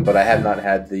is. But I have not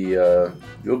had the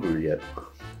Julebryg yet.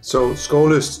 So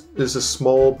Skålyst is a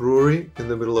small brewery in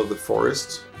the middle of the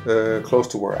forest, close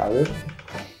to where I live.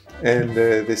 And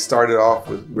they started off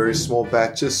with very small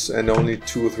batches and only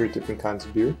 2 or 3 different kinds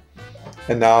of beer.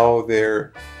 And now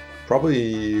they're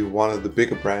probably one of the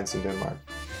bigger brands in Denmark,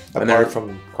 apart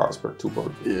from Carlsberg,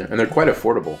 Tuborg. Yeah, and they're quite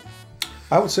affordable.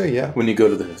 I would say, yeah. When you go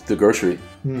to the grocery.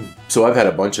 So I've had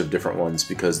a bunch of different ones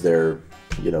because they're,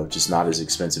 just not as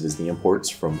expensive as the imports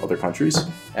from other countries.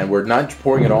 And we're not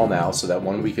pouring it all now so that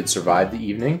 1, we could survive the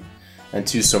evening, and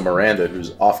 2, so Miranda,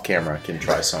 who's off camera, can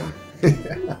try some.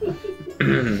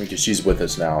 Because she's with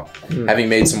us now, having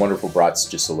made some wonderful brats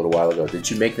just a little while ago. Did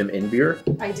you make them in beer?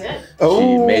 I did.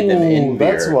 She made them in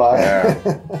beer. That's why. Yeah.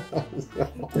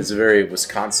 It's a very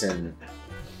Wisconsin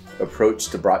approach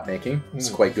to brat making. It's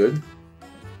quite good.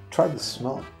 Try the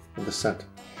smell and the scent.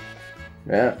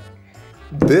 Yeah.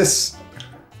 This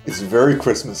is very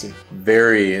Christmassy.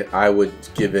 I would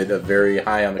give it a very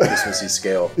high on the Christmassy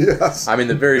scale. Yes. I mean,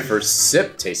 the very first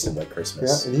sip tasted like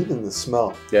Christmas. Yeah, and even the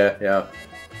smell. Yeah.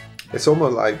 It's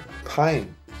almost like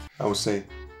pine, I would say.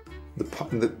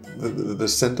 The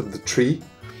scent of the tree.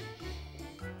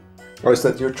 Or is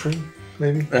that your tree,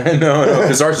 maybe? No,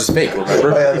 because ours is fake,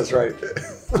 remember? Oh, yeah, that's right.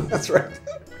 That's right.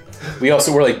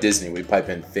 We're like Disney. We pipe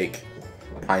in fake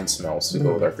pine smells to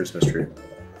go with our Christmas tree.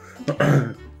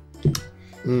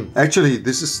 Actually,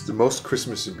 this is the most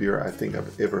Christmassy beer I think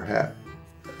I've ever had.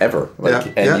 Ever?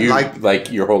 Like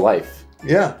your whole life?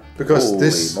 Yeah, because Holy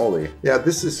moly. Yeah,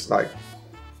 this is like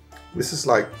the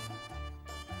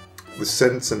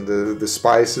scents and the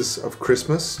spices of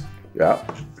Christmas. Yeah.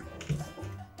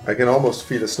 I can almost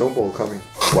feel a snowball coming.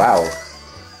 Wow.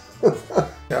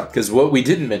 Yeah. Because what we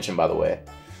didn't mention, by the way,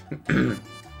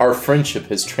 our friendship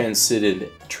has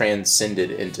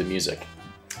transcended into music.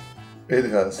 It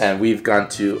has. And we've gone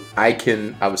to, I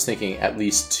was thinking at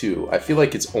least 2. I feel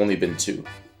like it's only been 2.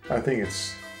 I think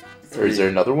it's 3. Or is there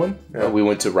another one? Yeah. We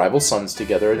went to Rival Sons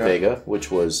together at Yeah. Vega, which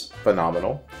was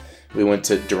phenomenal. We went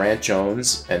to Durant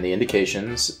Jones and the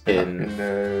Indications in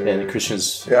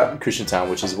Christian Town,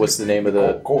 which is, what's the name of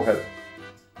the... Grohead.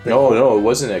 No, it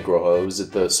wasn't at Groho. It was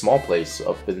at the small place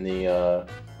up in the...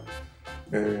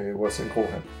 It was in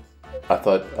Grohead. I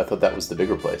thought that was the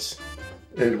bigger place.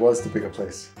 It was the bigger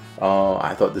place.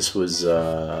 I thought this was...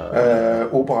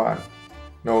 Opera.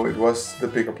 No, it was the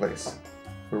bigger place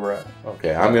we were at.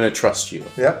 Okay, I'm going to trust you.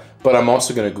 Yeah. But I'm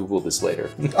also going to Google this later.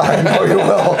 I know you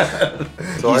will.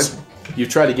 So you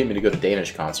tried to get me to go to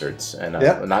Danish concerts, and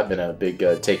I've not been a big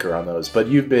taker on those. But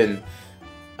you've been,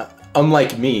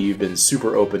 unlike me, you've been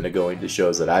super open to going to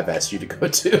shows that I've asked you to go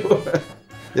to.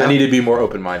 I need to be more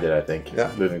open-minded, I think,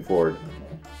 moving forward.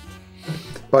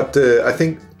 But I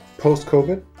think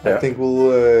post-COVID, I think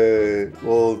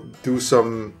we'll do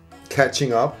some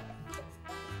catching up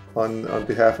on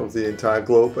behalf of the entire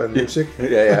globe and music.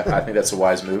 Yeah. I think that's a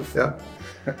wise move.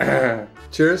 Yeah.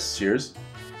 Cheers. Cheers.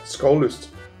 Skållyst.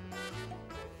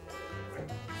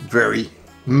 Very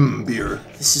beer.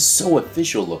 This is so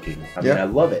official looking. I mean, I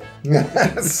love it.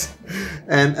 Yes.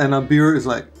 And our beer is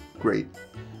like great.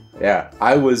 Yeah,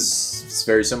 it's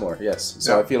very similar. Yes.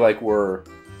 So I feel like we're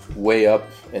way up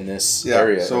in this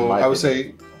area. So I would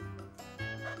say,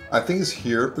 I think it's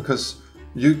here because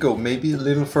you go maybe a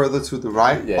little further to the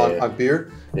right on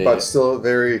beer, but still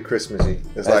very Christmassy.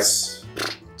 It's like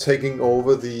taking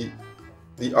over the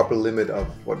upper limit of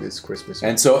what is Christmassy.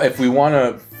 And so if we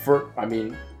want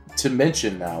to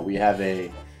mention now, we have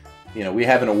an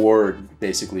award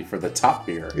basically for the top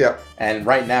beer. Yeah. And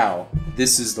right now,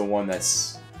 this is the one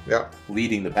that's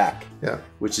leading the pack. Yeah.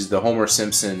 Which is the Homer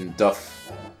Simpson Duff.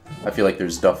 I feel like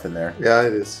there's Duff in there. Yeah,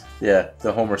 it is. Yeah,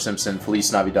 the Homer Simpson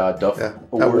Feliz Navidad Duff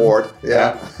Award.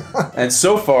 Yeah. And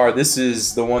so far, this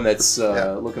is the one that's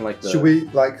looking like the... Should we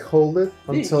hold it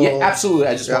until... Yeah, absolutely.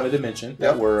 I just wanted to mention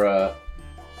that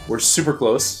we're super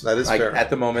close. That is fair. At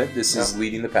the moment, this is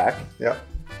leading the pack. Yeah.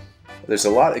 There's a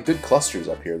lot of good clusters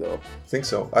up here, though. I think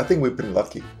so. I think we've been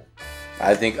lucky.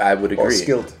 I think I would agree. Or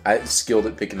skilled. Skilled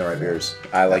at picking the right beers.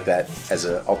 I like that as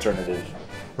an alternative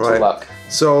to luck.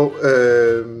 So,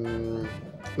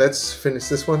 let's finish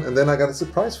this one, and then I got a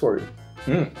surprise for you.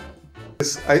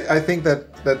 I think that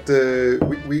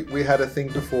we had a thing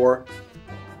before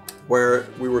where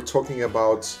we were talking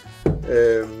about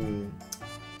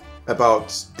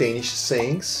Danish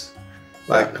sayings,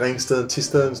 like Ringsted and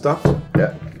Tisted and stuff.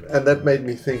 Yeah. And that made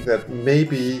me think that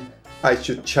maybe I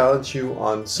should challenge you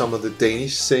on some of the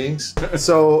Danish sayings.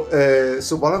 So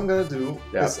what I'm gonna do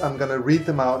is I'm gonna read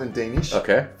them out in Danish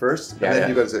first, and then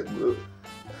you're gonna say,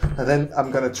 and then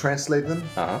I'm gonna translate them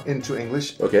into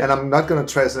English. Okay. And I'm not gonna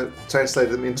translate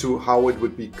them into how it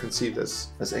would be conceived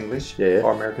as English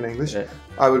or American English. Yeah.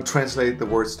 I will translate the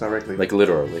words directly, like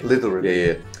literally. Literally.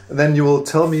 Yeah. And then you will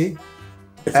tell me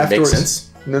if it makes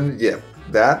sense. No,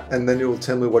 that, and then you will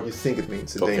tell me what you think it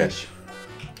means in Danish.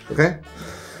 Okay.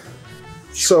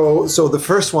 So the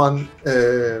first one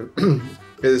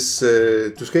is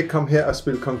du skal ikke komme her og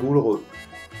spille Kong Gulerod.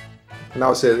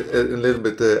 Now I say a little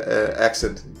bit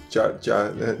accent,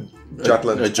 Jutland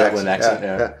accent.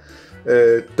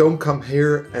 Yeah. Don't come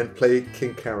here and play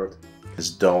King Carrot.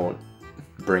 Just don't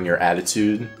bring your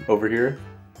attitude over here.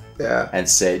 Yeah. And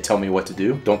tell me what to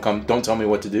do. Don't tell me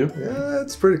what to do. Yeah,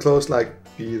 it's pretty close. Like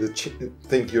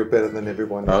think you're better than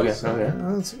everyone else. Okay.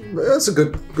 That's a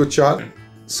good shot.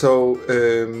 So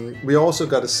we also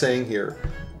got a saying here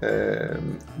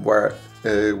where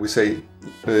we say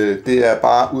det er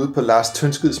bare ude på Lars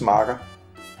Tønskids marker,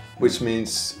 which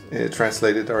means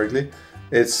translated directly,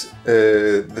 it's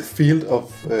the field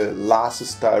of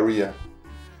Lars's diarrhea.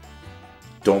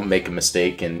 Don't make a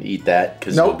mistake and eat that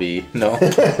because you'll be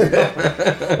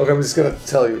Okay, I'm just gonna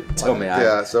tell you. Tell me.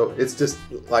 Yeah, so it's just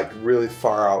like really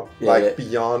far out,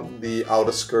 beyond the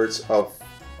outer skirts of.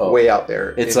 Way out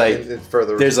there. It's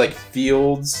further. There's like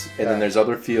fields, and then there's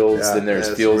other fields, then there's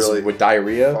fields really with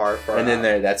diarrhea, far and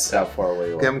then that's how far away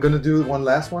you are. Okay, I'm gonna do one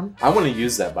last one. I want to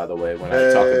use that, by the way, when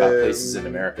I talk about places in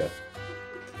America.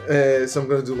 So I'm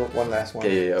gonna do one last one.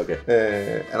 Yeah, okay.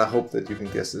 And I hope that you can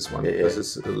guess this one, because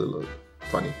it's a little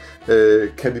funny.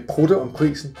 Kan vi prutte om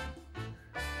prisen?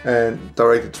 And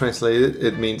directly translated,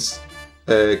 it means,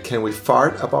 can we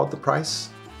fart about the price?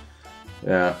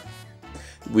 Yeah.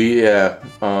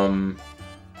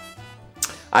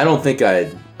 I don't think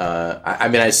I'd. I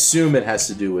mean, I assume it has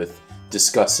to do with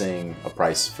discussing a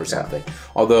price for something.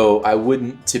 Although I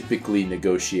wouldn't typically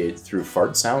negotiate through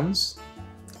fart sounds.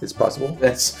 It's possible.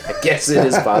 I guess it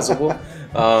is possible.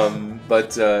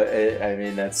 But I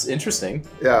mean, that's interesting.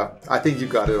 Yeah, I think you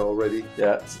got it already.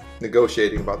 Yeah.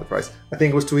 Negotiating about the price. I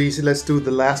think it was too easy. Let's do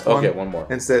the last one. Okay, one more.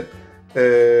 Instead,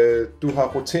 du har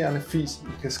roterende fis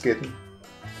i kasketten.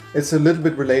 It's a little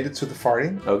bit related to the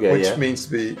farting, okay, which means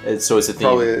so it's a theme.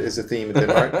 Probably is a theme in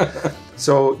Denmark.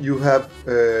 So you have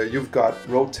you've got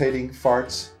rotating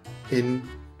farts in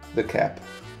the cap.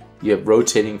 You have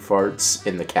rotating farts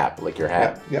in the cap, like your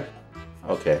hat. Yep.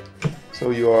 Okay. So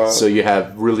you are. So you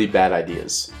have really bad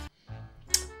ideas.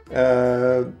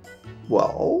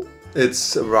 Well,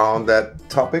 it's around that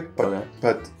topic,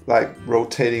 but like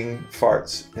rotating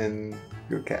farts in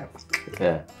your cap.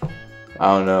 Yeah.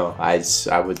 I don't know.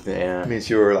 I would. Yeah. It means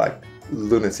you're like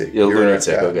lunatic. You're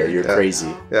lunatic. Okay, you're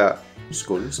crazy. Yeah.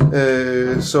 Scores.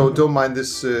 So don't mind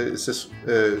this. It says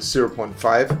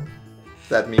 0.5.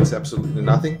 That means absolutely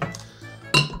nothing.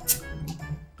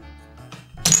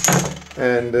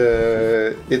 And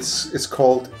it's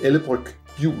called Julebryg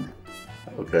Jul.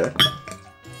 Okay.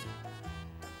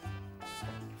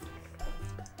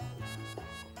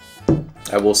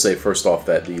 I will say first off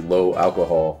that the low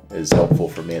alcohol is helpful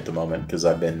for me at the moment because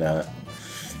I've been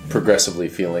progressively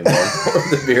feeling more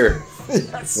of the beer.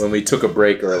 Yes. When we took a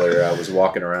break earlier, I was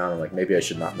walking around and like maybe I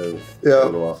should not move. Yeah. A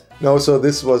little while. No, so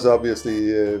this was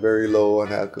obviously very low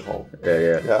on alcohol.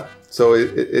 Yeah. So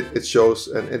it shows,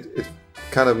 and it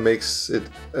kind of makes it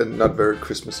a not very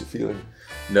Christmassy feeling.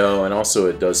 No, and also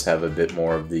it does have a bit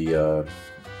more of the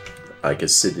like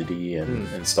acidity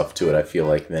and stuff to it. I feel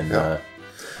like than. Yeah.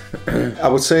 I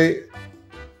would say,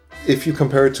 if you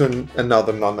compare it to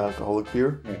another non-alcoholic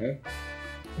beer,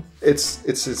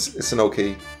 it's an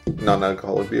okay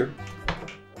non-alcoholic beer.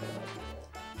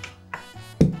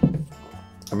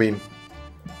 I mean,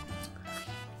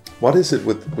 what is it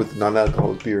with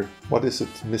non-alcoholic beer? What is it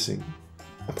missing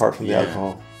apart from the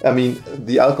alcohol? I mean,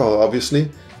 the alcohol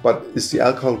obviously, but is the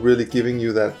alcohol really giving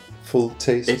you that full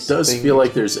taste? It does feel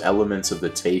like there's elements of the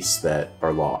taste that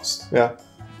are lost. Yeah.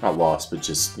 Not lost, but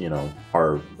just,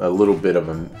 are a little bit of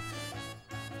them.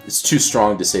 It's too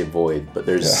strong to say void, but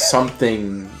there's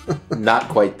something not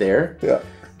quite there. Yeah.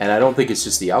 And I don't think it's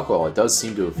just the alcohol. It does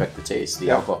seem to affect the taste. The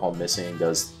alcohol missing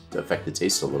does affect the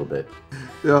taste a little bit.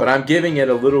 Yeah. But I'm giving it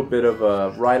a little bit of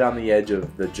a right on the edge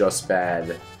of the just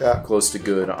bad, close to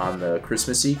good on the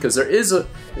Christmassy, because there's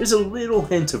a little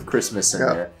hint of Christmas in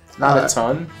there. Not a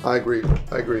ton. I agree.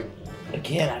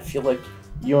 Again, I feel like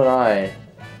you and I,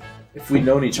 if we'd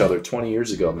known each other 20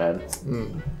 years ago, man.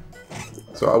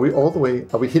 So are we all the way?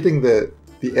 Are we hitting the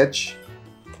edge?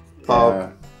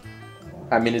 Yeah.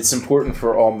 I mean, it's important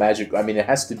for all magic. I mean, it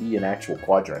has to be an actual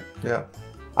quadrant. Yeah.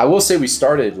 I will say we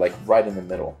started like right in the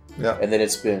middle. Yeah. And then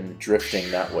it's been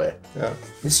drifting that way. Yeah.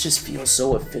 This just feels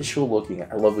so official looking.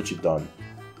 I love what you've done.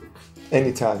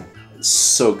 Anytime. It's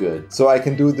so good. So I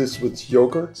can do this with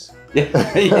yogurt. Yeah.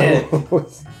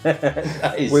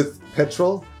 Nice. With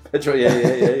petrol.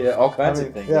 Yeah. All kinds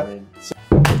of things. Yeah. I mean,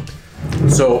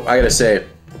 so I gotta say,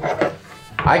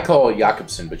 I call it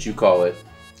Jacobsen, but you call it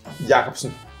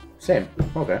Jacobsen. Same.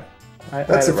 Okay.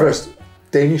 That's the first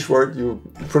Danish word you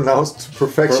pronounced to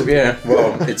perfection. Yeah.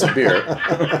 Well, it's a beer.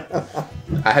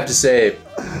 I have to say,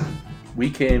 we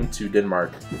came to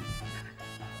Denmark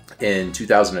in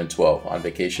 2012 on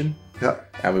vacation. Yeah.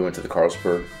 And we went to the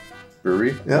Carlsberg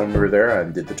Brewery when we were there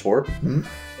and did the tour.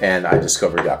 And I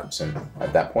discovered Jacobsen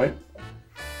at that point.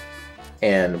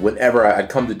 And whenever I'd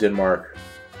come to Denmark,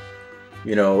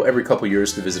 every couple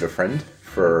years to visit a friend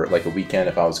for like a weekend,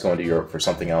 if I was going to Europe for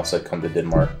something else, I'd come to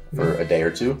Denmark for a day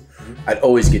or two. I'd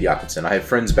always get Jacobsen. I have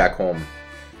friends back home,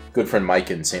 good friend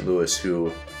Mike in St. Louis,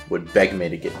 who would beg me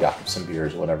to get Jacobsen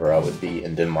beers whenever I would be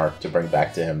in Denmark to bring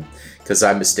back to him, because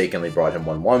I mistakenly brought him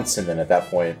one once, and then at that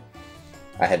point,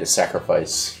 I had to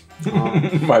sacrifice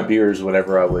my beers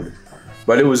whenever I would.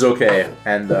 But it was okay.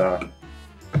 And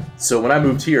so when I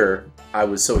moved here, I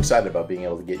was so excited about being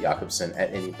able to get Jacobsen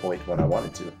at any point when I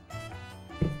wanted to.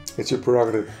 It's your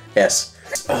prerogative. Yes.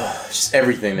 Just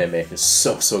everything they make is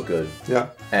so good. Yeah.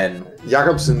 And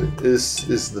Jacobsen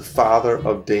is the father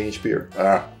of Danish beer.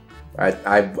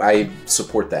 I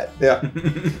support that. Yeah.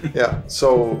 Yeah.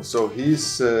 So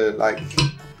he's like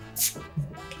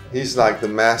the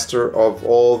master of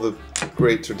all the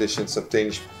great traditions of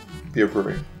Danish beer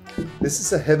brewing. This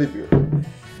is a heavy beer.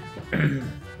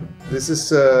 This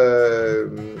is.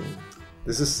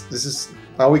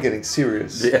 Are we getting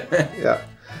serious? Yeah. Yeah.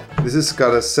 This has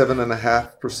got a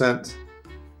 7.5%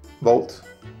 volt.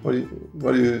 what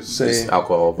do you say? Just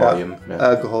alcohol volume. Yeah, Yeah.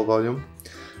 alcohol volume,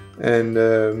 and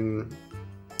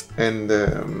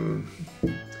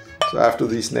so after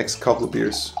these next couple of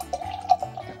beers,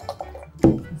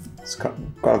 it's gonna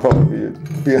probably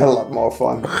be a lot more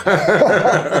fun.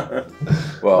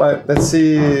 Well, right, let's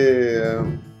see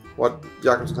what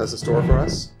Jakobsen has in store for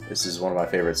us. this is one of my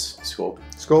favorites. Skål.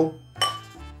 Skål.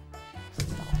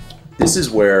 This is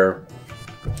where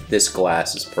this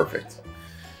glass is perfect.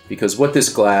 Because what this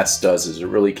glass does is it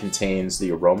really contains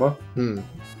the aroma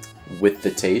with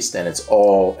the taste, and it's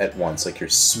all at once. Like, you're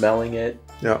smelling it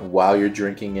while you're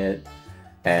drinking it.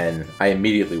 And I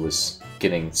immediately was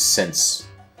getting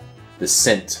the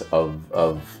scent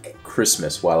of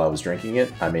Christmas while I was drinking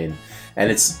it. I mean,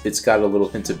 and it's got a little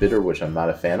hint of bitter, which I'm not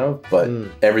a fan of, but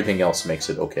everything else makes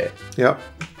it okay. Yeah.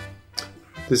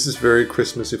 This is very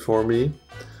Christmassy for me.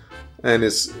 And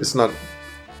it's not,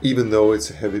 even though it's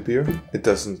a heavy beer, it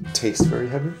doesn't taste very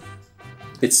heavy.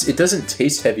 It doesn't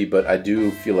taste heavy, but I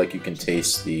do feel like you can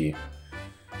taste the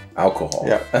alcohol.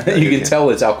 Yeah. You can tell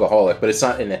it's alcoholic, but it's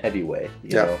not in a heavy way.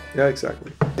 You know? Yeah,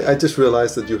 exactly. I just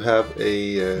realized that you have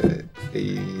a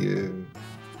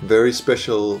very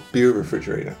special beer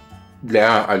refrigerator.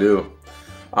 Yeah, I do.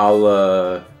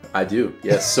 I do.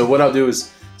 Yes. So what I'll do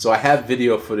is, so I have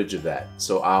video footage of that.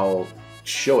 So I'll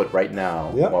show it right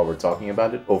now while we're talking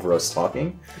about it, over us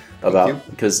talking about,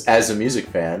 because as a music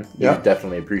fan, you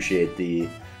definitely appreciate the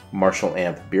Marshall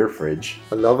Amp beer fridge.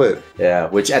 I love it. Yeah,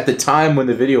 which at the time when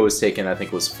the video was taken, I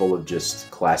think was full of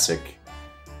just classic,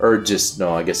 or just,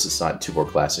 no, I guess it's not Tuborg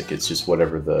Classic. It's just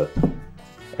whatever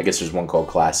I guess there's one called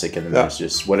Classic, and then there's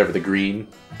just whatever the green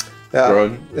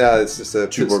grown. Yeah, it's just a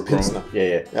Tuborg Pilsner.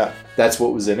 Yeah. That's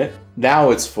what was in it. Now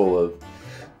it's full of,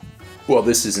 well,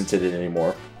 this isn't in it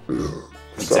anymore.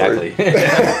 Exactly.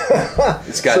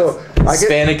 It's got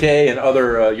Spanike and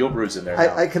other Julebrygs in there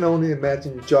now. I can only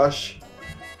imagine Josh,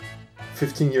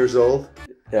 15 years old,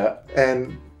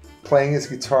 and playing his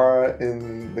guitar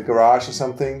in the garage or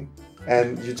something,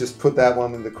 and you just put that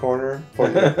one in the corner for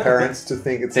your parents to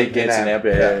think it's an amp.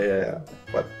 Yeah.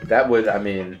 But that would, I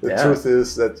mean, the truth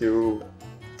is that you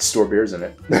store beers in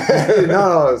it.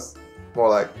 No, it's more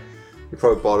like you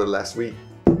probably bought it last week.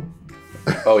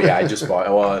 Oh yeah, I just bought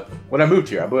it. Well, when I moved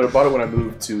here. I bought it when I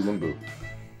moved to Lundby.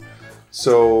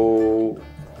 So,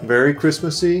 very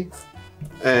Christmassy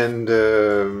and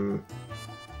a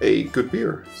good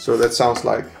beer. So that sounds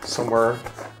like somewhere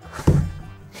a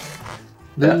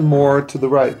little more to the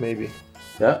right, maybe.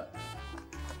 Yeah.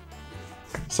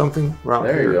 Something around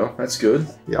here. There you go. That's good.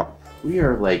 Yeah. We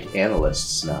are like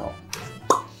analysts now.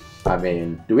 I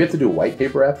mean, do we have to do white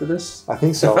paper after this? I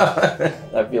think so.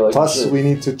 I feel like plus we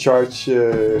need to charge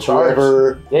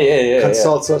whoever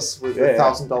consults us with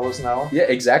 $1,000 an hour. Yeah,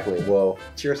 exactly. Well,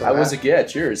 cheers.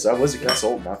 Cheers. I was a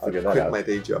consultant. I'll figure that out. Quit my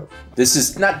day job. This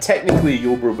is not technically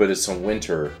Julebryg, but it's some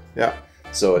winter. Yeah.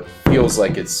 So it feels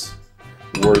like it's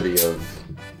worthy of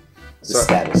the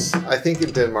status. I think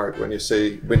in Denmark, when you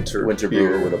say winter beer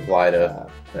beer would apply to.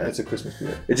 It's a Christmas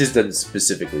beer. It just doesn't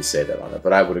specifically say that on it,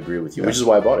 but I would agree with you, which is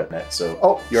why I bought it, Matt.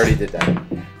 So you already did that.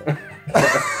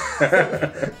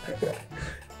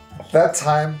 That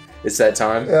time. It's that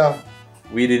time? Yeah.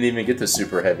 We didn't even get the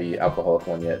super heavy alcoholic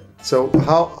one yet. So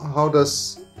how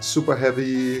does super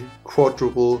heavy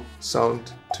quadruple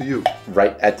sound to you?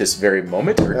 Right at this very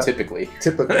moment, or typically?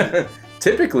 Typically.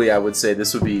 Typically, I would say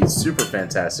this would be super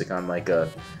fantastic on like a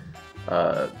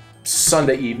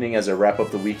Sunday evening as I wrap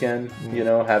up the weekend. You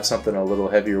know, have something a little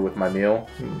heavier with my meal,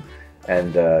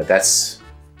 and that's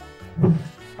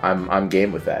I'm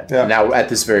game with that. Yeah. Now, at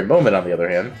this very moment, on the other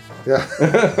hand,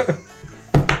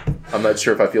 I'm not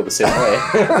sure if I feel the same way.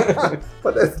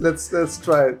 But let's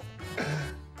try it.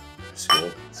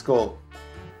 Skål. Skål.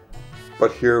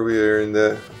 But here we are in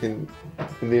the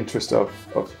interest of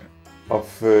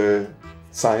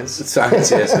science. Science,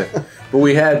 yes. But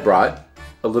we had brought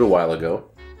a little while ago.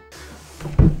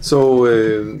 So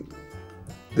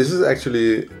this is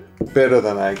actually better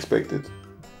than I expected.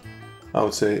 I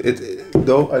would say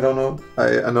though I don't know.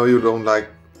 I know you don't like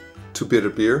too bitter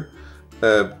beer,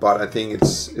 but I think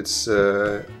it's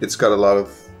got a lot of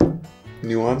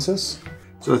nuances.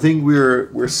 So I think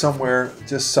we're somewhere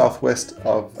just southwest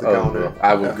of the Gavne.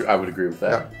 I would agree with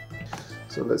that. Yeah.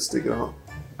 So let's stick it on.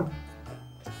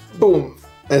 Boom!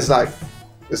 And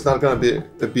it's not gonna be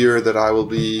a beer that I will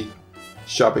be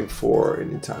shopping for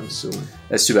anytime soon.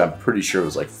 That's too bad. I'm pretty sure it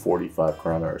was like 45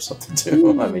 krona or something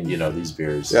too. I mean, you know, these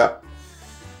beers. Yeah.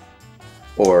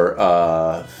 Or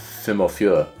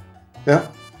Fimofjø. Yeah.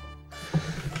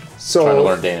 So trying to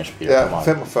learn Danish beer. Yeah, come on.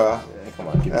 Fimofjø. Come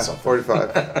on, give me something.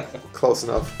 45. Close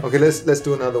enough. Okay, let's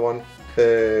do another one.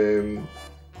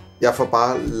 Jeg får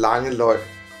bare lange løg.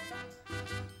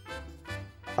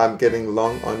 I'm getting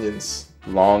long onions.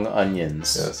 Long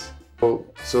onions. Yes.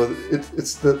 So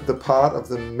it's the part of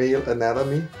the male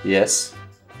anatomy Yes.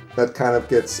 that kind of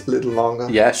gets a little longer.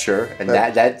 Yeah, sure. And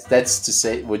that's to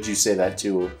say, would you say that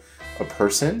to a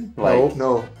person? Like,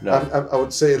 No. I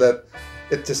would say that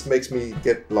it just makes me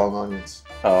get long onions.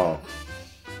 Oh.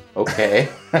 Okay.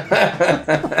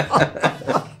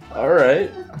 All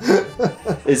right.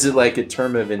 Is it like a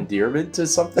term of endearment to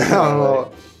something? I don't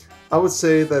know. I would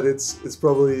say that it's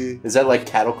probably... Is that like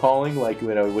cattle calling? Like,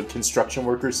 would construction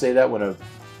workers say that when a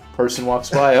person walks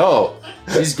by? Oh,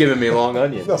 she's giving me long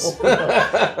onions.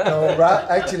 No,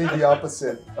 actually the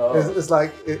opposite. Oh. It's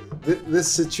like this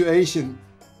situation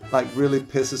like really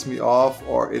pisses me off,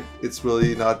 or it's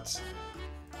really not...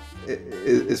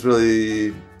 It's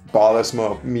really bothers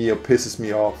me or pisses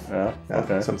me off. Yeah,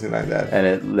 okay. Something like that.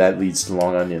 And that leads to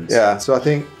long onions. Yeah, so I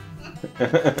think...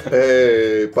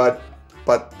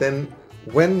 But then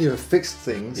when you have fixed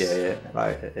things,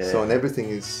 right? Yeah. So and everything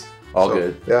is all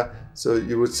good. Yeah. So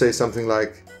you would say something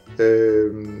like,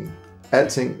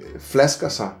 "Alting flasker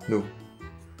sig nu."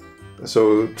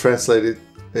 So translated,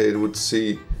 it would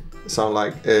sound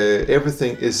like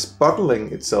everything is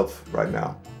bottling itself right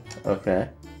now. Okay.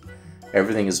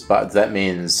 Everything is that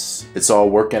means it's all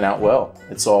working out well.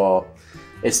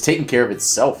 It's taking care of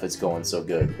itself. It's going so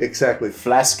good. Exactly.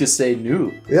 Flaske say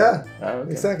new. Yeah. Oh,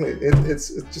 okay. Exactly.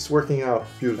 It's just working out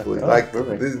beautifully. Oh, like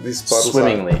perfect. these bottles.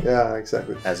 Swimmingly. Yeah.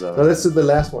 Exactly. So let's do the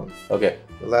last one. Okay.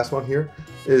 The last one here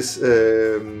is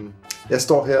jeg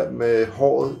står her med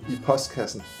håret i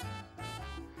postkassen.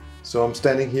 So I'm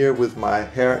standing here with my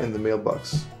hair in the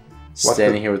mailbox.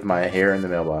 Standing here with my hair in the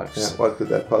mailbox. Yeah, what could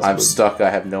that possibly... I'm stuck. I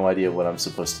have no idea what I'm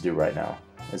supposed to do right now.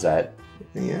 Is that...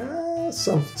 Yeah,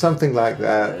 something like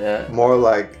that. Yeah. More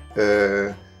like,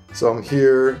 so I'm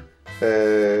here,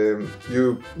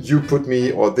 you put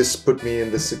me, or this put me in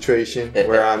this situation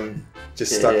where I'm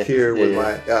just stuck here with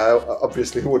my...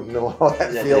 obviously wouldn't know how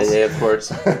that feels. Yeah, of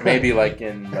course. Maybe like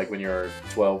when you're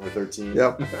 12 or 13.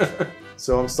 Yep.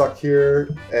 So I'm stuck here,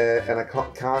 and I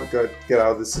can't get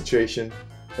out of this situation.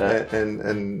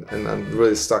 And I'm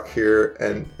really stuck here,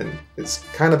 and it's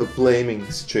kind of a blaming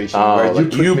situation where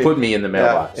you put me in the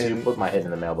mailbox. Yeah, you put my head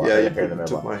in the mailbox. Yeah, you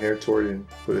took my hair toward it and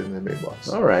put it in the mailbox.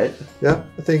 All right. Yeah,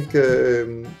 I think.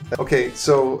 Okay,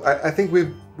 so I think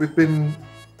we've been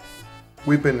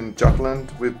in Jutland.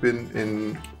 We've been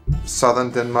in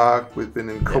southern Denmark. We've been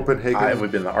in Copenhagen. We've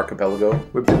been in the archipelago.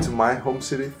 We've been to my home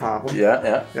city, Farum.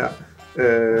 Yeah.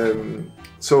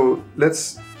 So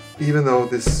let's. Even though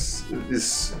this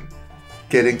is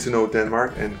getting to know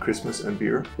Denmark and Christmas and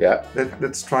beer,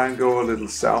 let's try and go a little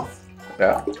south,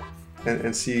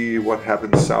 and see what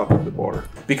happens south of the border.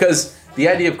 Because the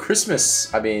idea of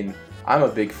Christmas, I mean, I'm a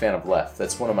big fan of Lef.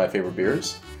 That's one of my favorite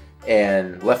beers,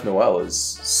 and Lef Noel is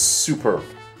superb.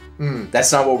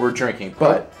 That's not what we're drinking,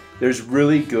 but there's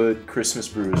really good Christmas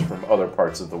brews from other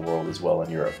parts of the world as well in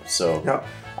Europe. So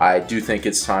I do think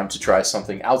it's time to try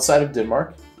something outside of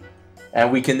Denmark. And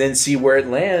we can then see where it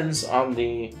lands on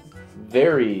the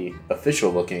very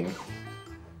official-looking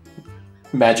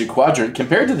Magic Quadrant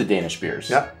compared to the Danish beers.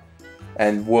 Yeah.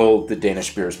 And will the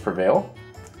Danish beers prevail?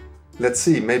 Let's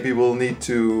see. Maybe we'll need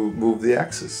to move the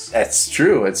axis. That's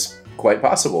true. It's quite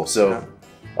possible. So,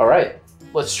 all right.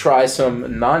 Let's try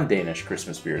some non-Danish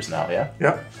Christmas beers now, yeah?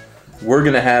 Yeah. We're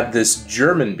going to have this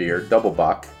German beer, Double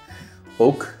Bock,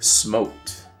 Oak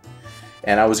Smoked.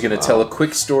 And I was going to tell a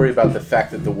quick story about the fact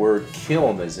that the word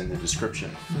kiln is in the description.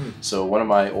 So one of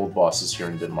my old bosses here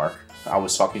in Denmark, I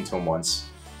was talking to him once,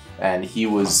 and he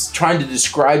was trying to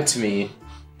describe to me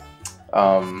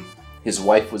his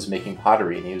wife was making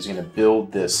pottery, and he was going to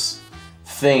build this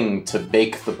thing to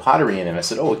bake the pottery in. And I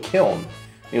said, oh, a kiln. And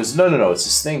he goes, no, it's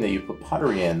this thing that you put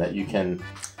pottery in that you can,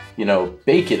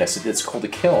 bake it. I said, it's called a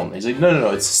kiln. He's like,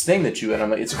 no, it's this thing that you, and I'm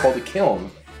like, it's called a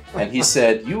kiln. And he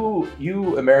said,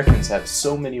 you Americans have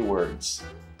so many words.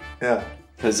 Yeah.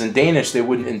 Because in Danish, they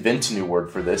wouldn't invent a new word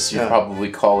for this. You'd probably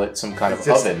call it some kind of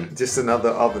oven. Just another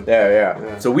oven.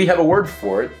 Yeah. So we have a word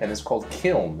for it, and it's called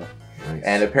kiln. Nice.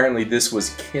 And apparently this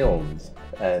was kilned.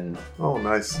 And oh,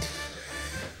 nice.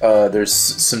 There's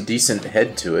some decent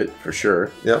head to it, for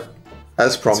sure. Yep.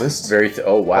 As promised. It's very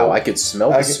oh, wow. I could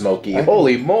smell the smoky.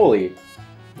 Holy moly.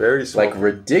 Very smoky. Like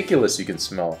ridiculous you can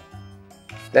smell.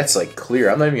 That's like clear.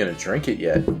 I'm not even going to drink it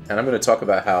yet. And I'm going to talk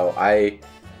about how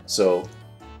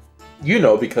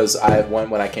because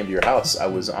when I came to your house, I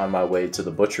was on my way to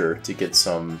the butcher to get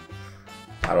some,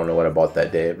 I don't know what I bought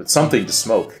that day, but something to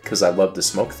smoke because I love to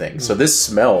smoke things. So this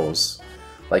smells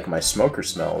like my smoker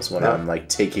smells when I'm like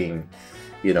taking,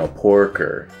 pork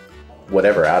or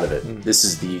whatever out of it. This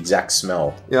is the exact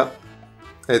smell. Yeah.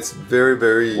 It's very,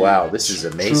 very... Wow, this is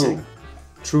amazing.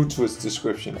 True to its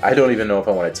description. I don't even know if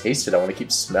I want to taste it. I want to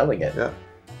keep smelling it. Yeah.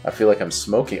 I feel like I'm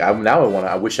smoking.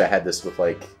 I wish I had this with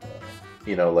like,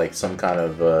 you know, like some kind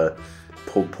of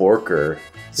pulled pork or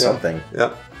something.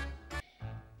 Yeah.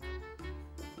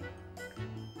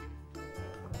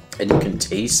 And you can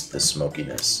taste the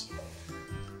smokiness.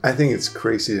 I think it's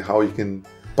crazy how you can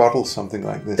bottle something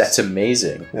like this. That's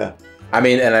amazing. Yeah. I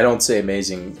mean, and I don't say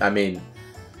amazing. I mean,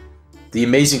 the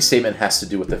amazing statement has to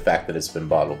do with the fact that it's been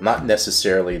bottled. Not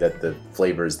necessarily that the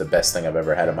flavor is the best thing I've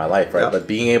ever had in my life, right? Yeah. But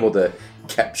being able to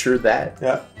capture that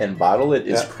and bottle it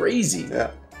is crazy. Yeah.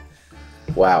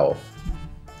 Wow.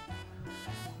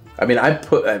 I mean,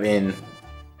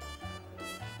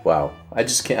 wow. I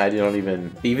just can't, I don't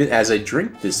even as I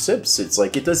drink the sips, it's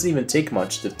like, it doesn't even take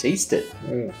much to taste it.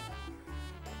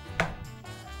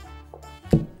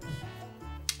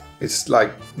 It's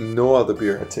like no other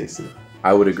beer I tasted.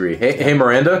 I would agree. Hey,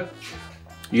 Miranda,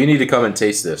 you need to come and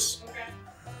taste this. Okay.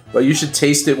 But you should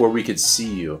taste it where we could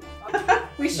see you.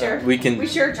 We share. We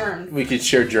share germs. We could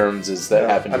share germs as that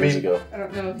happened years ago. I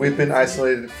don't know. If We've been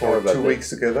isolated for 2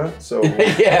 weeks together, so...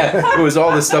 Yeah, it was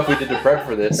all the stuff we did to prep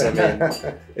for this. I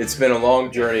mean, it's been a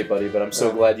long journey, buddy, but I'm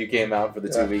so glad you came out for the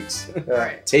 2 weeks.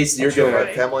 Right. Taste, you're sure good.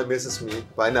 my family misses me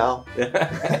by now.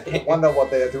 Yeah. Wonder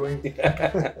what they are doing.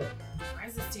 Why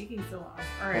is this taking so long?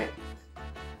 All right.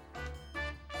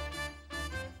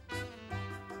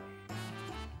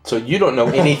 So you don't know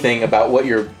anything about what do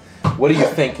you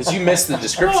think? Because you missed the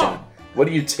description. Oh. What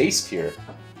do you taste here?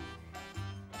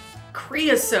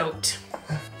 Creosote.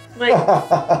 Like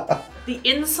the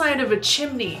inside of a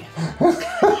chimney.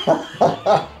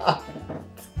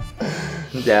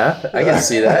 Yeah, I can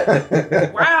see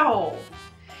that. Wow.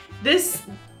 This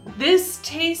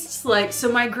tastes like,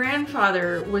 so my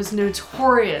grandfather was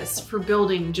notorious for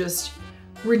building just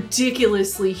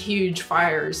ridiculously huge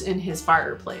fires in his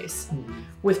fireplace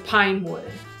with pine wood.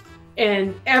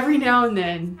 And every now and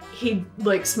then he'd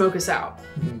like smoke us out.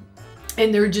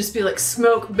 And there would just be like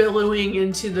smoke billowing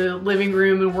into the living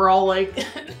room, and we're all like,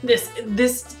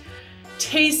 this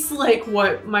tastes like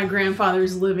what my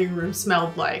grandfather's living room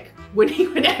smelled like when he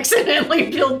would accidentally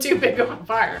build too big of a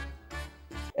fire.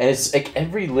 And it's like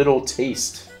every little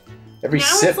taste, every Now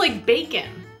sip. it's like bacon.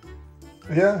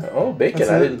 Yeah. Oh, bacon.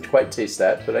 That's I it. didn't quite taste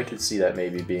that, but I could see that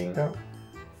maybe being... Yeah.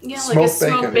 Yeah, like a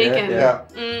smoked bacon. Yeah.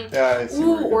 Mm. Yeah. I see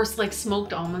Ooh, where or like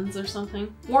smoked almonds or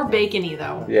something. More bacony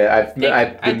though. Yeah, I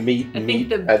the meat.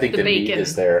 I think the meat bacon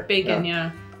is there. Bacon, yeah.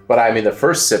 But I mean, the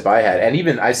first sip I had, and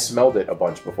even I smelled it a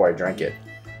bunch before I drank it,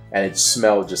 and it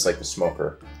smelled just like the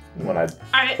smoker when I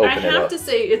I opened it have up. to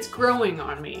say it's growing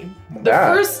on me.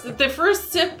 Yeah. The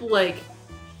first sip like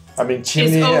I mean,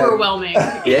 chimney. is overwhelming.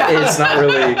 Yeah, it's not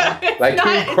really like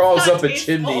not- who crawls it's not up a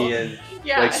tasteful. chimney and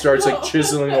Yeah, like starts no. like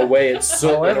chiseling away at soot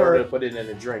in However, order to put it in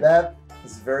a drink. That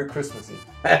is very Christmassy,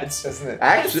 That's isn't it?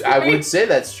 actually, That's I right. would say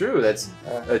that's true. That's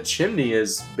Uh, a chimney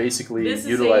is basically This is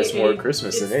utilized more a- at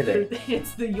Christmas it's than anything.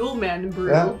 It's the Yule Man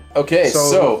brew. Yeah. Okay,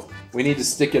 So- so we need to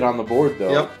stick it on the board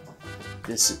though. Yep.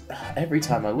 This every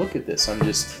time I look at this, I'm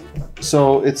just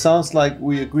So it sounds like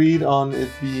we agreed on it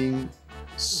being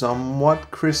somewhat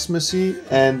Christmassy,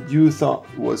 and you thought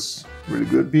it was really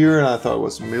good beer, and I thought it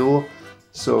was middle.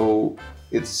 So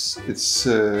it's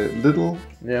little,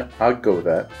 yeah. I'll go with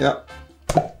that yeah,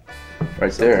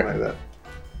 right something there. like that.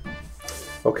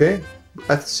 Okay,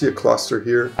 I see a cluster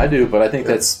here. I do, but I think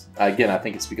Yeah. that's again. I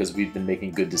think it's because we've been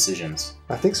making good decisions,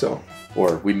 I think so.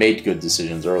 or we made good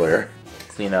decisions earlier.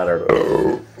 Clean out our.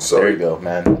 Oh, There you go,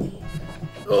 man.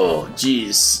 Oh,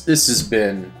 jeez, this has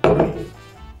been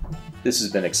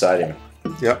exciting.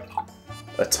 Yep.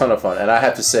 A ton of fun, and I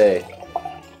have to say,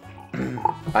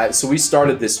 so we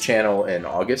started this channel in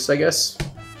August, I guess,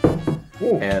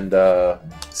 Ooh, and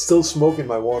still smoke in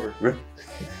my water.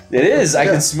 it is. I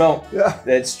Yeah. can smell. Yeah.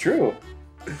 That's true.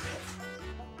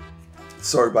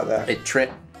 Sorry about that.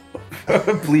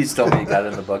 Please tell me you got it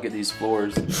in the bucket. These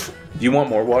floors. Do you want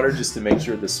more water just to make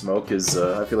sure the smoke is?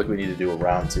 I feel like we need to do a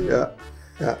round two. Yeah,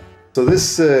 yeah. So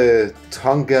this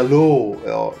Tongelo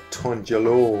or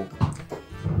Tongelo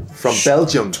from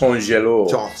Belgium. Tongelo.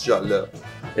 Tongelo.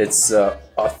 It's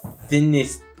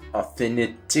authentic.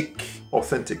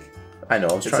 Authentic. I know.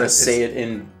 I was trying to say it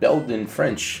in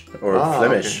French or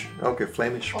Flemish. Okay,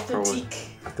 Flemish. Authentique.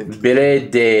 Authentic. Bere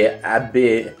de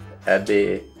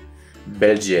Abbé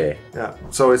Belge. Yeah.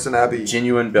 So it's an abbey.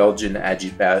 Genuine Belgian Abbey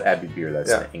beer.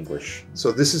 That's Yeah. the English.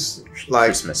 So this is like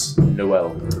Christmas,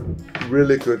 Noel,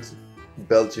 really good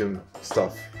Belgium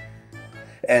stuff.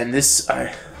 and this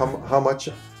How much?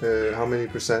 How many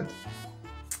percent?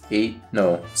 8,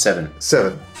 no, 7.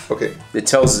 7. Okay. It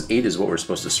tells us 8 is what we're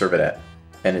supposed to serve it at.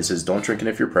 And it says, don't drink it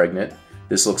if you're pregnant.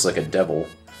 This looks like a devil.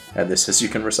 And this says you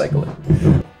can recycle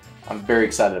it. I'm very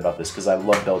excited about this because I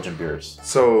love Belgian beers.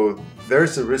 So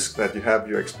there's a risk that you have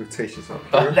your expectations on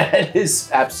Oh, here. that is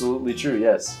absolutely true,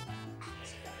 yes.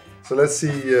 So let's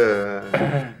see.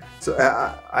 So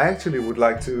I actually would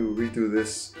like to redo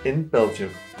this in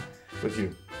Belgium with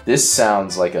you. This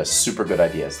sounds like a super good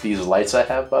idea. These lights I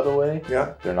have, by the way,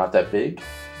 Yeah. they're not that big.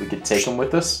 We could take them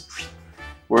with us.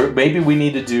 Maybe we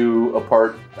need to do a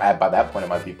part, by that point it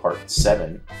might be part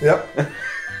 7. Yep.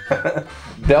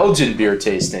 Belgian beer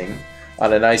tasting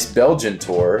on a nice Belgian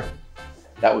tour.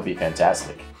 That would be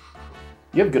fantastic.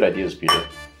 You have good ideas, Peter.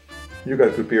 You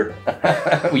got good beer.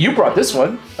 Well, you brought this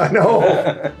one. I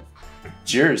know.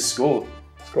 Cheers, school.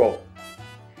 Skål.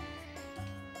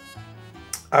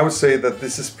 I would say that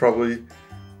this is probably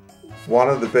one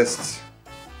of the best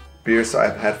beers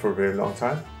I've had for a very long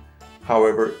time.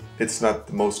 However, it's not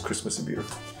the most Christmassy beer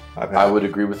I've had. I would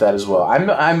agree with that as well.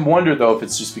 I'm wonder though if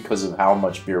it's just because of how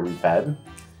much beer we've had.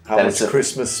 How that much it's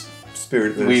Christmas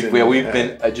spirit there's We've in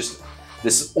been just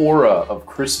this aura of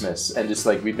Christmas and just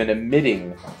like we've been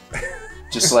emitting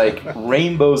just like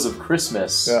rainbows of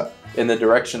Christmas Yeah. in the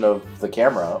direction of the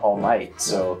camera all night.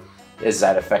 So is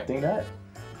that affecting that?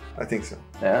 I think so.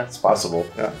 Yeah, it's possible.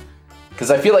 Yeah. Because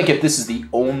I feel like if this is the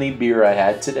only beer I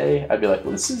had today, I'd be like,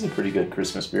 well, this is a pretty good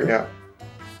Christmas beer. Yeah.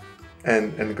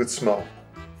 And good smell.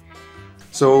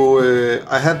 So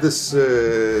I had this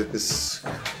this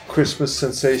Christmas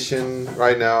sensation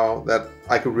right now that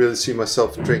I could really see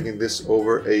myself drinking this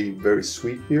over a very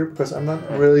sweet beer because I'm not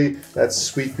really that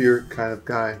sweet beer kind of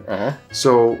guy. Uh-huh.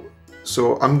 So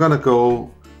I'm gonna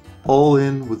go all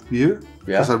in with beer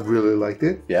because Yeah. I really liked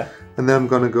it. Yeah. And then I'm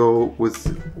gonna go with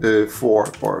 4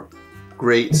 or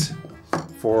great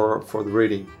for the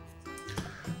rating.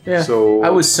 Yeah. So I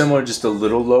was similar, just a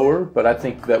little lower, but I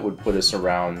think that would put us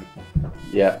around.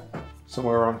 Yeah.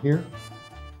 somewhere around here.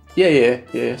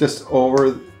 Yeah. Just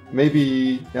over,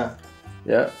 maybe,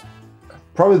 Yeah.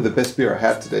 probably the best beer I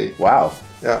had today. Wow.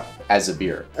 Yeah, As a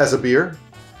beer. as a beer,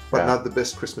 but Yeah. not the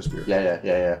best Christmas beer.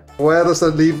 Yeah. Where does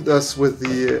that leave us with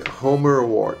the Homer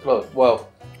Award? Well,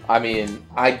 I mean,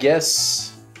 I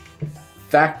guess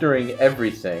factoring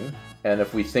everything, and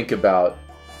if we think about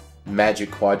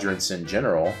magic quadrants in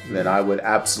general, then I would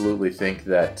absolutely think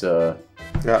that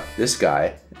Yeah, this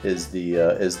guy is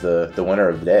the winner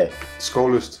of the day.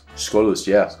 Skålust. Skålust,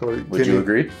 yeah. Skål. Would you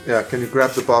agree? Yeah, can you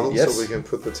grab the bottle Yes. so we can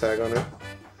put the tag on it?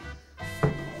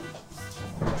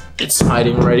 It's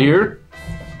hiding right here.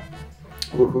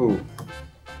 Woohoo.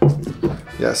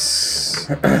 Yes.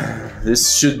 This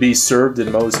should be served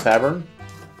in Moe's Tavern.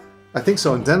 I think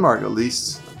so, in Denmark at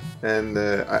least. And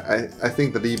I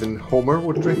think that even Homer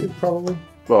would drink it, probably.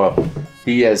 Well,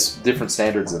 he has different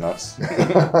standards than us.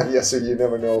 Yeah, so you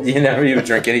never know. You never even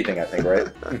drink anything, I think, right?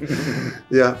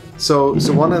 Yeah. So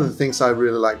one of the things I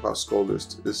really like about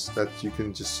Skålust is that you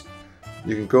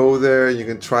can go there, you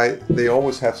can try. They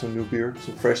always have some new beer,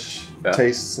 some fresh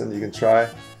tastes, and you can try,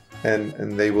 and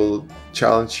they will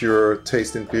challenge your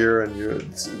taste in beer and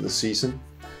the season,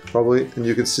 probably. And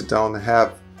you can sit down and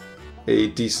have a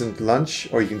decent lunch,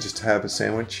 or you can just have a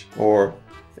sandwich or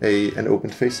an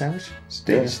open face sandwich. It's a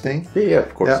Danish thing. Yeah,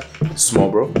 of course. Yeah.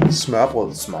 Smørbrød.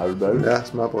 Smørbrød. Smørbrød. Yeah,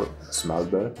 smørbrød.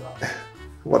 Smørbrød.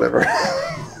 Whatever.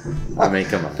 I mean,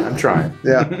 come on. I'm trying.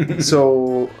 Yeah.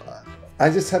 So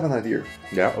I just have an idea.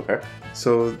 Yeah, okay.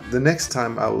 So the next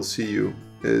time I will see you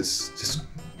is just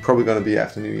probably going to be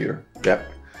after New Year. Yep.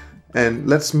 And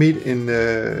let's meet in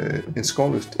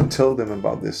Skålust and tell them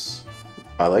about this.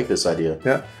 I like this idea.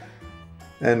 Yeah.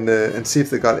 And see if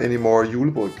they got any more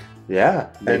Julebryg. Yeah,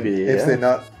 And maybe.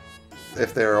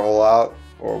 if they're all out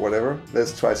or whatever,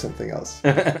 let's try something else.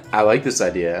 I like this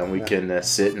idea, and we can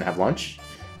sit and have lunch.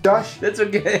 Josh, That's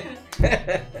okay.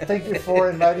 thank you for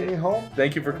inviting me home.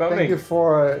 Thank you for coming. Thank you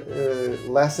for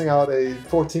lasting out a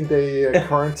 14-day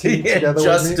quarantine together with me.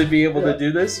 Just to be able to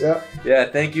do this. Yeah. Yeah,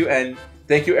 thank you, and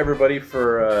thank you everybody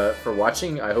for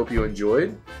watching. I hope you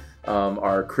enjoyed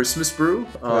our Christmas brew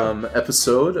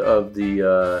episode of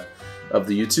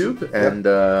the YouTube, and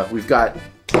we've got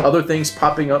other things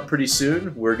popping up pretty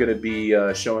soon. We're going to be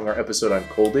showing our episode on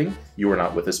colding. You were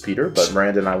not with us, Peter, but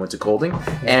Miranda and I went to colding,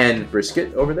 and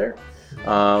Brisket over there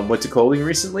went to colding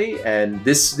recently, and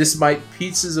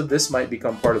pieces of this might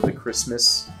become part of the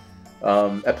Christmas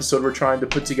episode we're trying to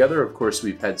put together. Of course,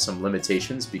 we've had some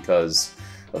limitations because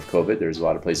of COVID. There's a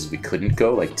lot of places we couldn't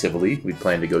go, like Tivoli we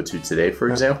plan to go to today, for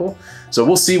example. So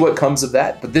we'll see what comes of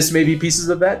that, but this may be pieces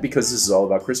of that because this is all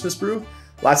about Christmas brew.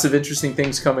 Lots of interesting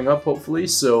things coming up, hopefully,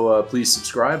 so please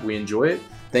subscribe. We enjoy it.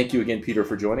 thank you again, Peter,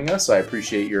 for joining us. I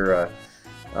appreciate your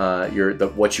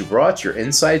what you brought, your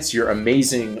insights, your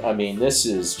amazing. I mean, this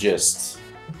is just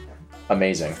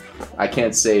amazing. I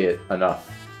can't say it enough.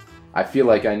 I feel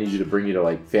like I need you to bring you to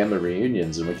like family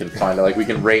reunions, and we can find out, like, we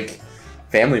can rank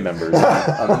family members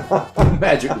on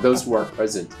Magic, those who aren't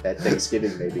present at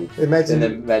Thanksgiving, maybe. Imagine and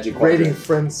then Magic rating Quadrant.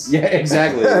 friends. Yeah,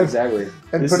 exactly, exactly.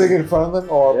 And This putting is- it in front of them,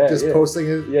 or Yeah, just yeah. posting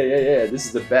it. Yeah. This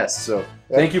is the best. So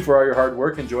thank you for all your hard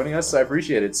work and joining us. I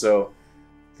appreciate it. So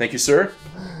thank you, sir.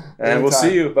 And we'll Anytime.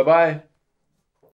 see you. Bye-bye.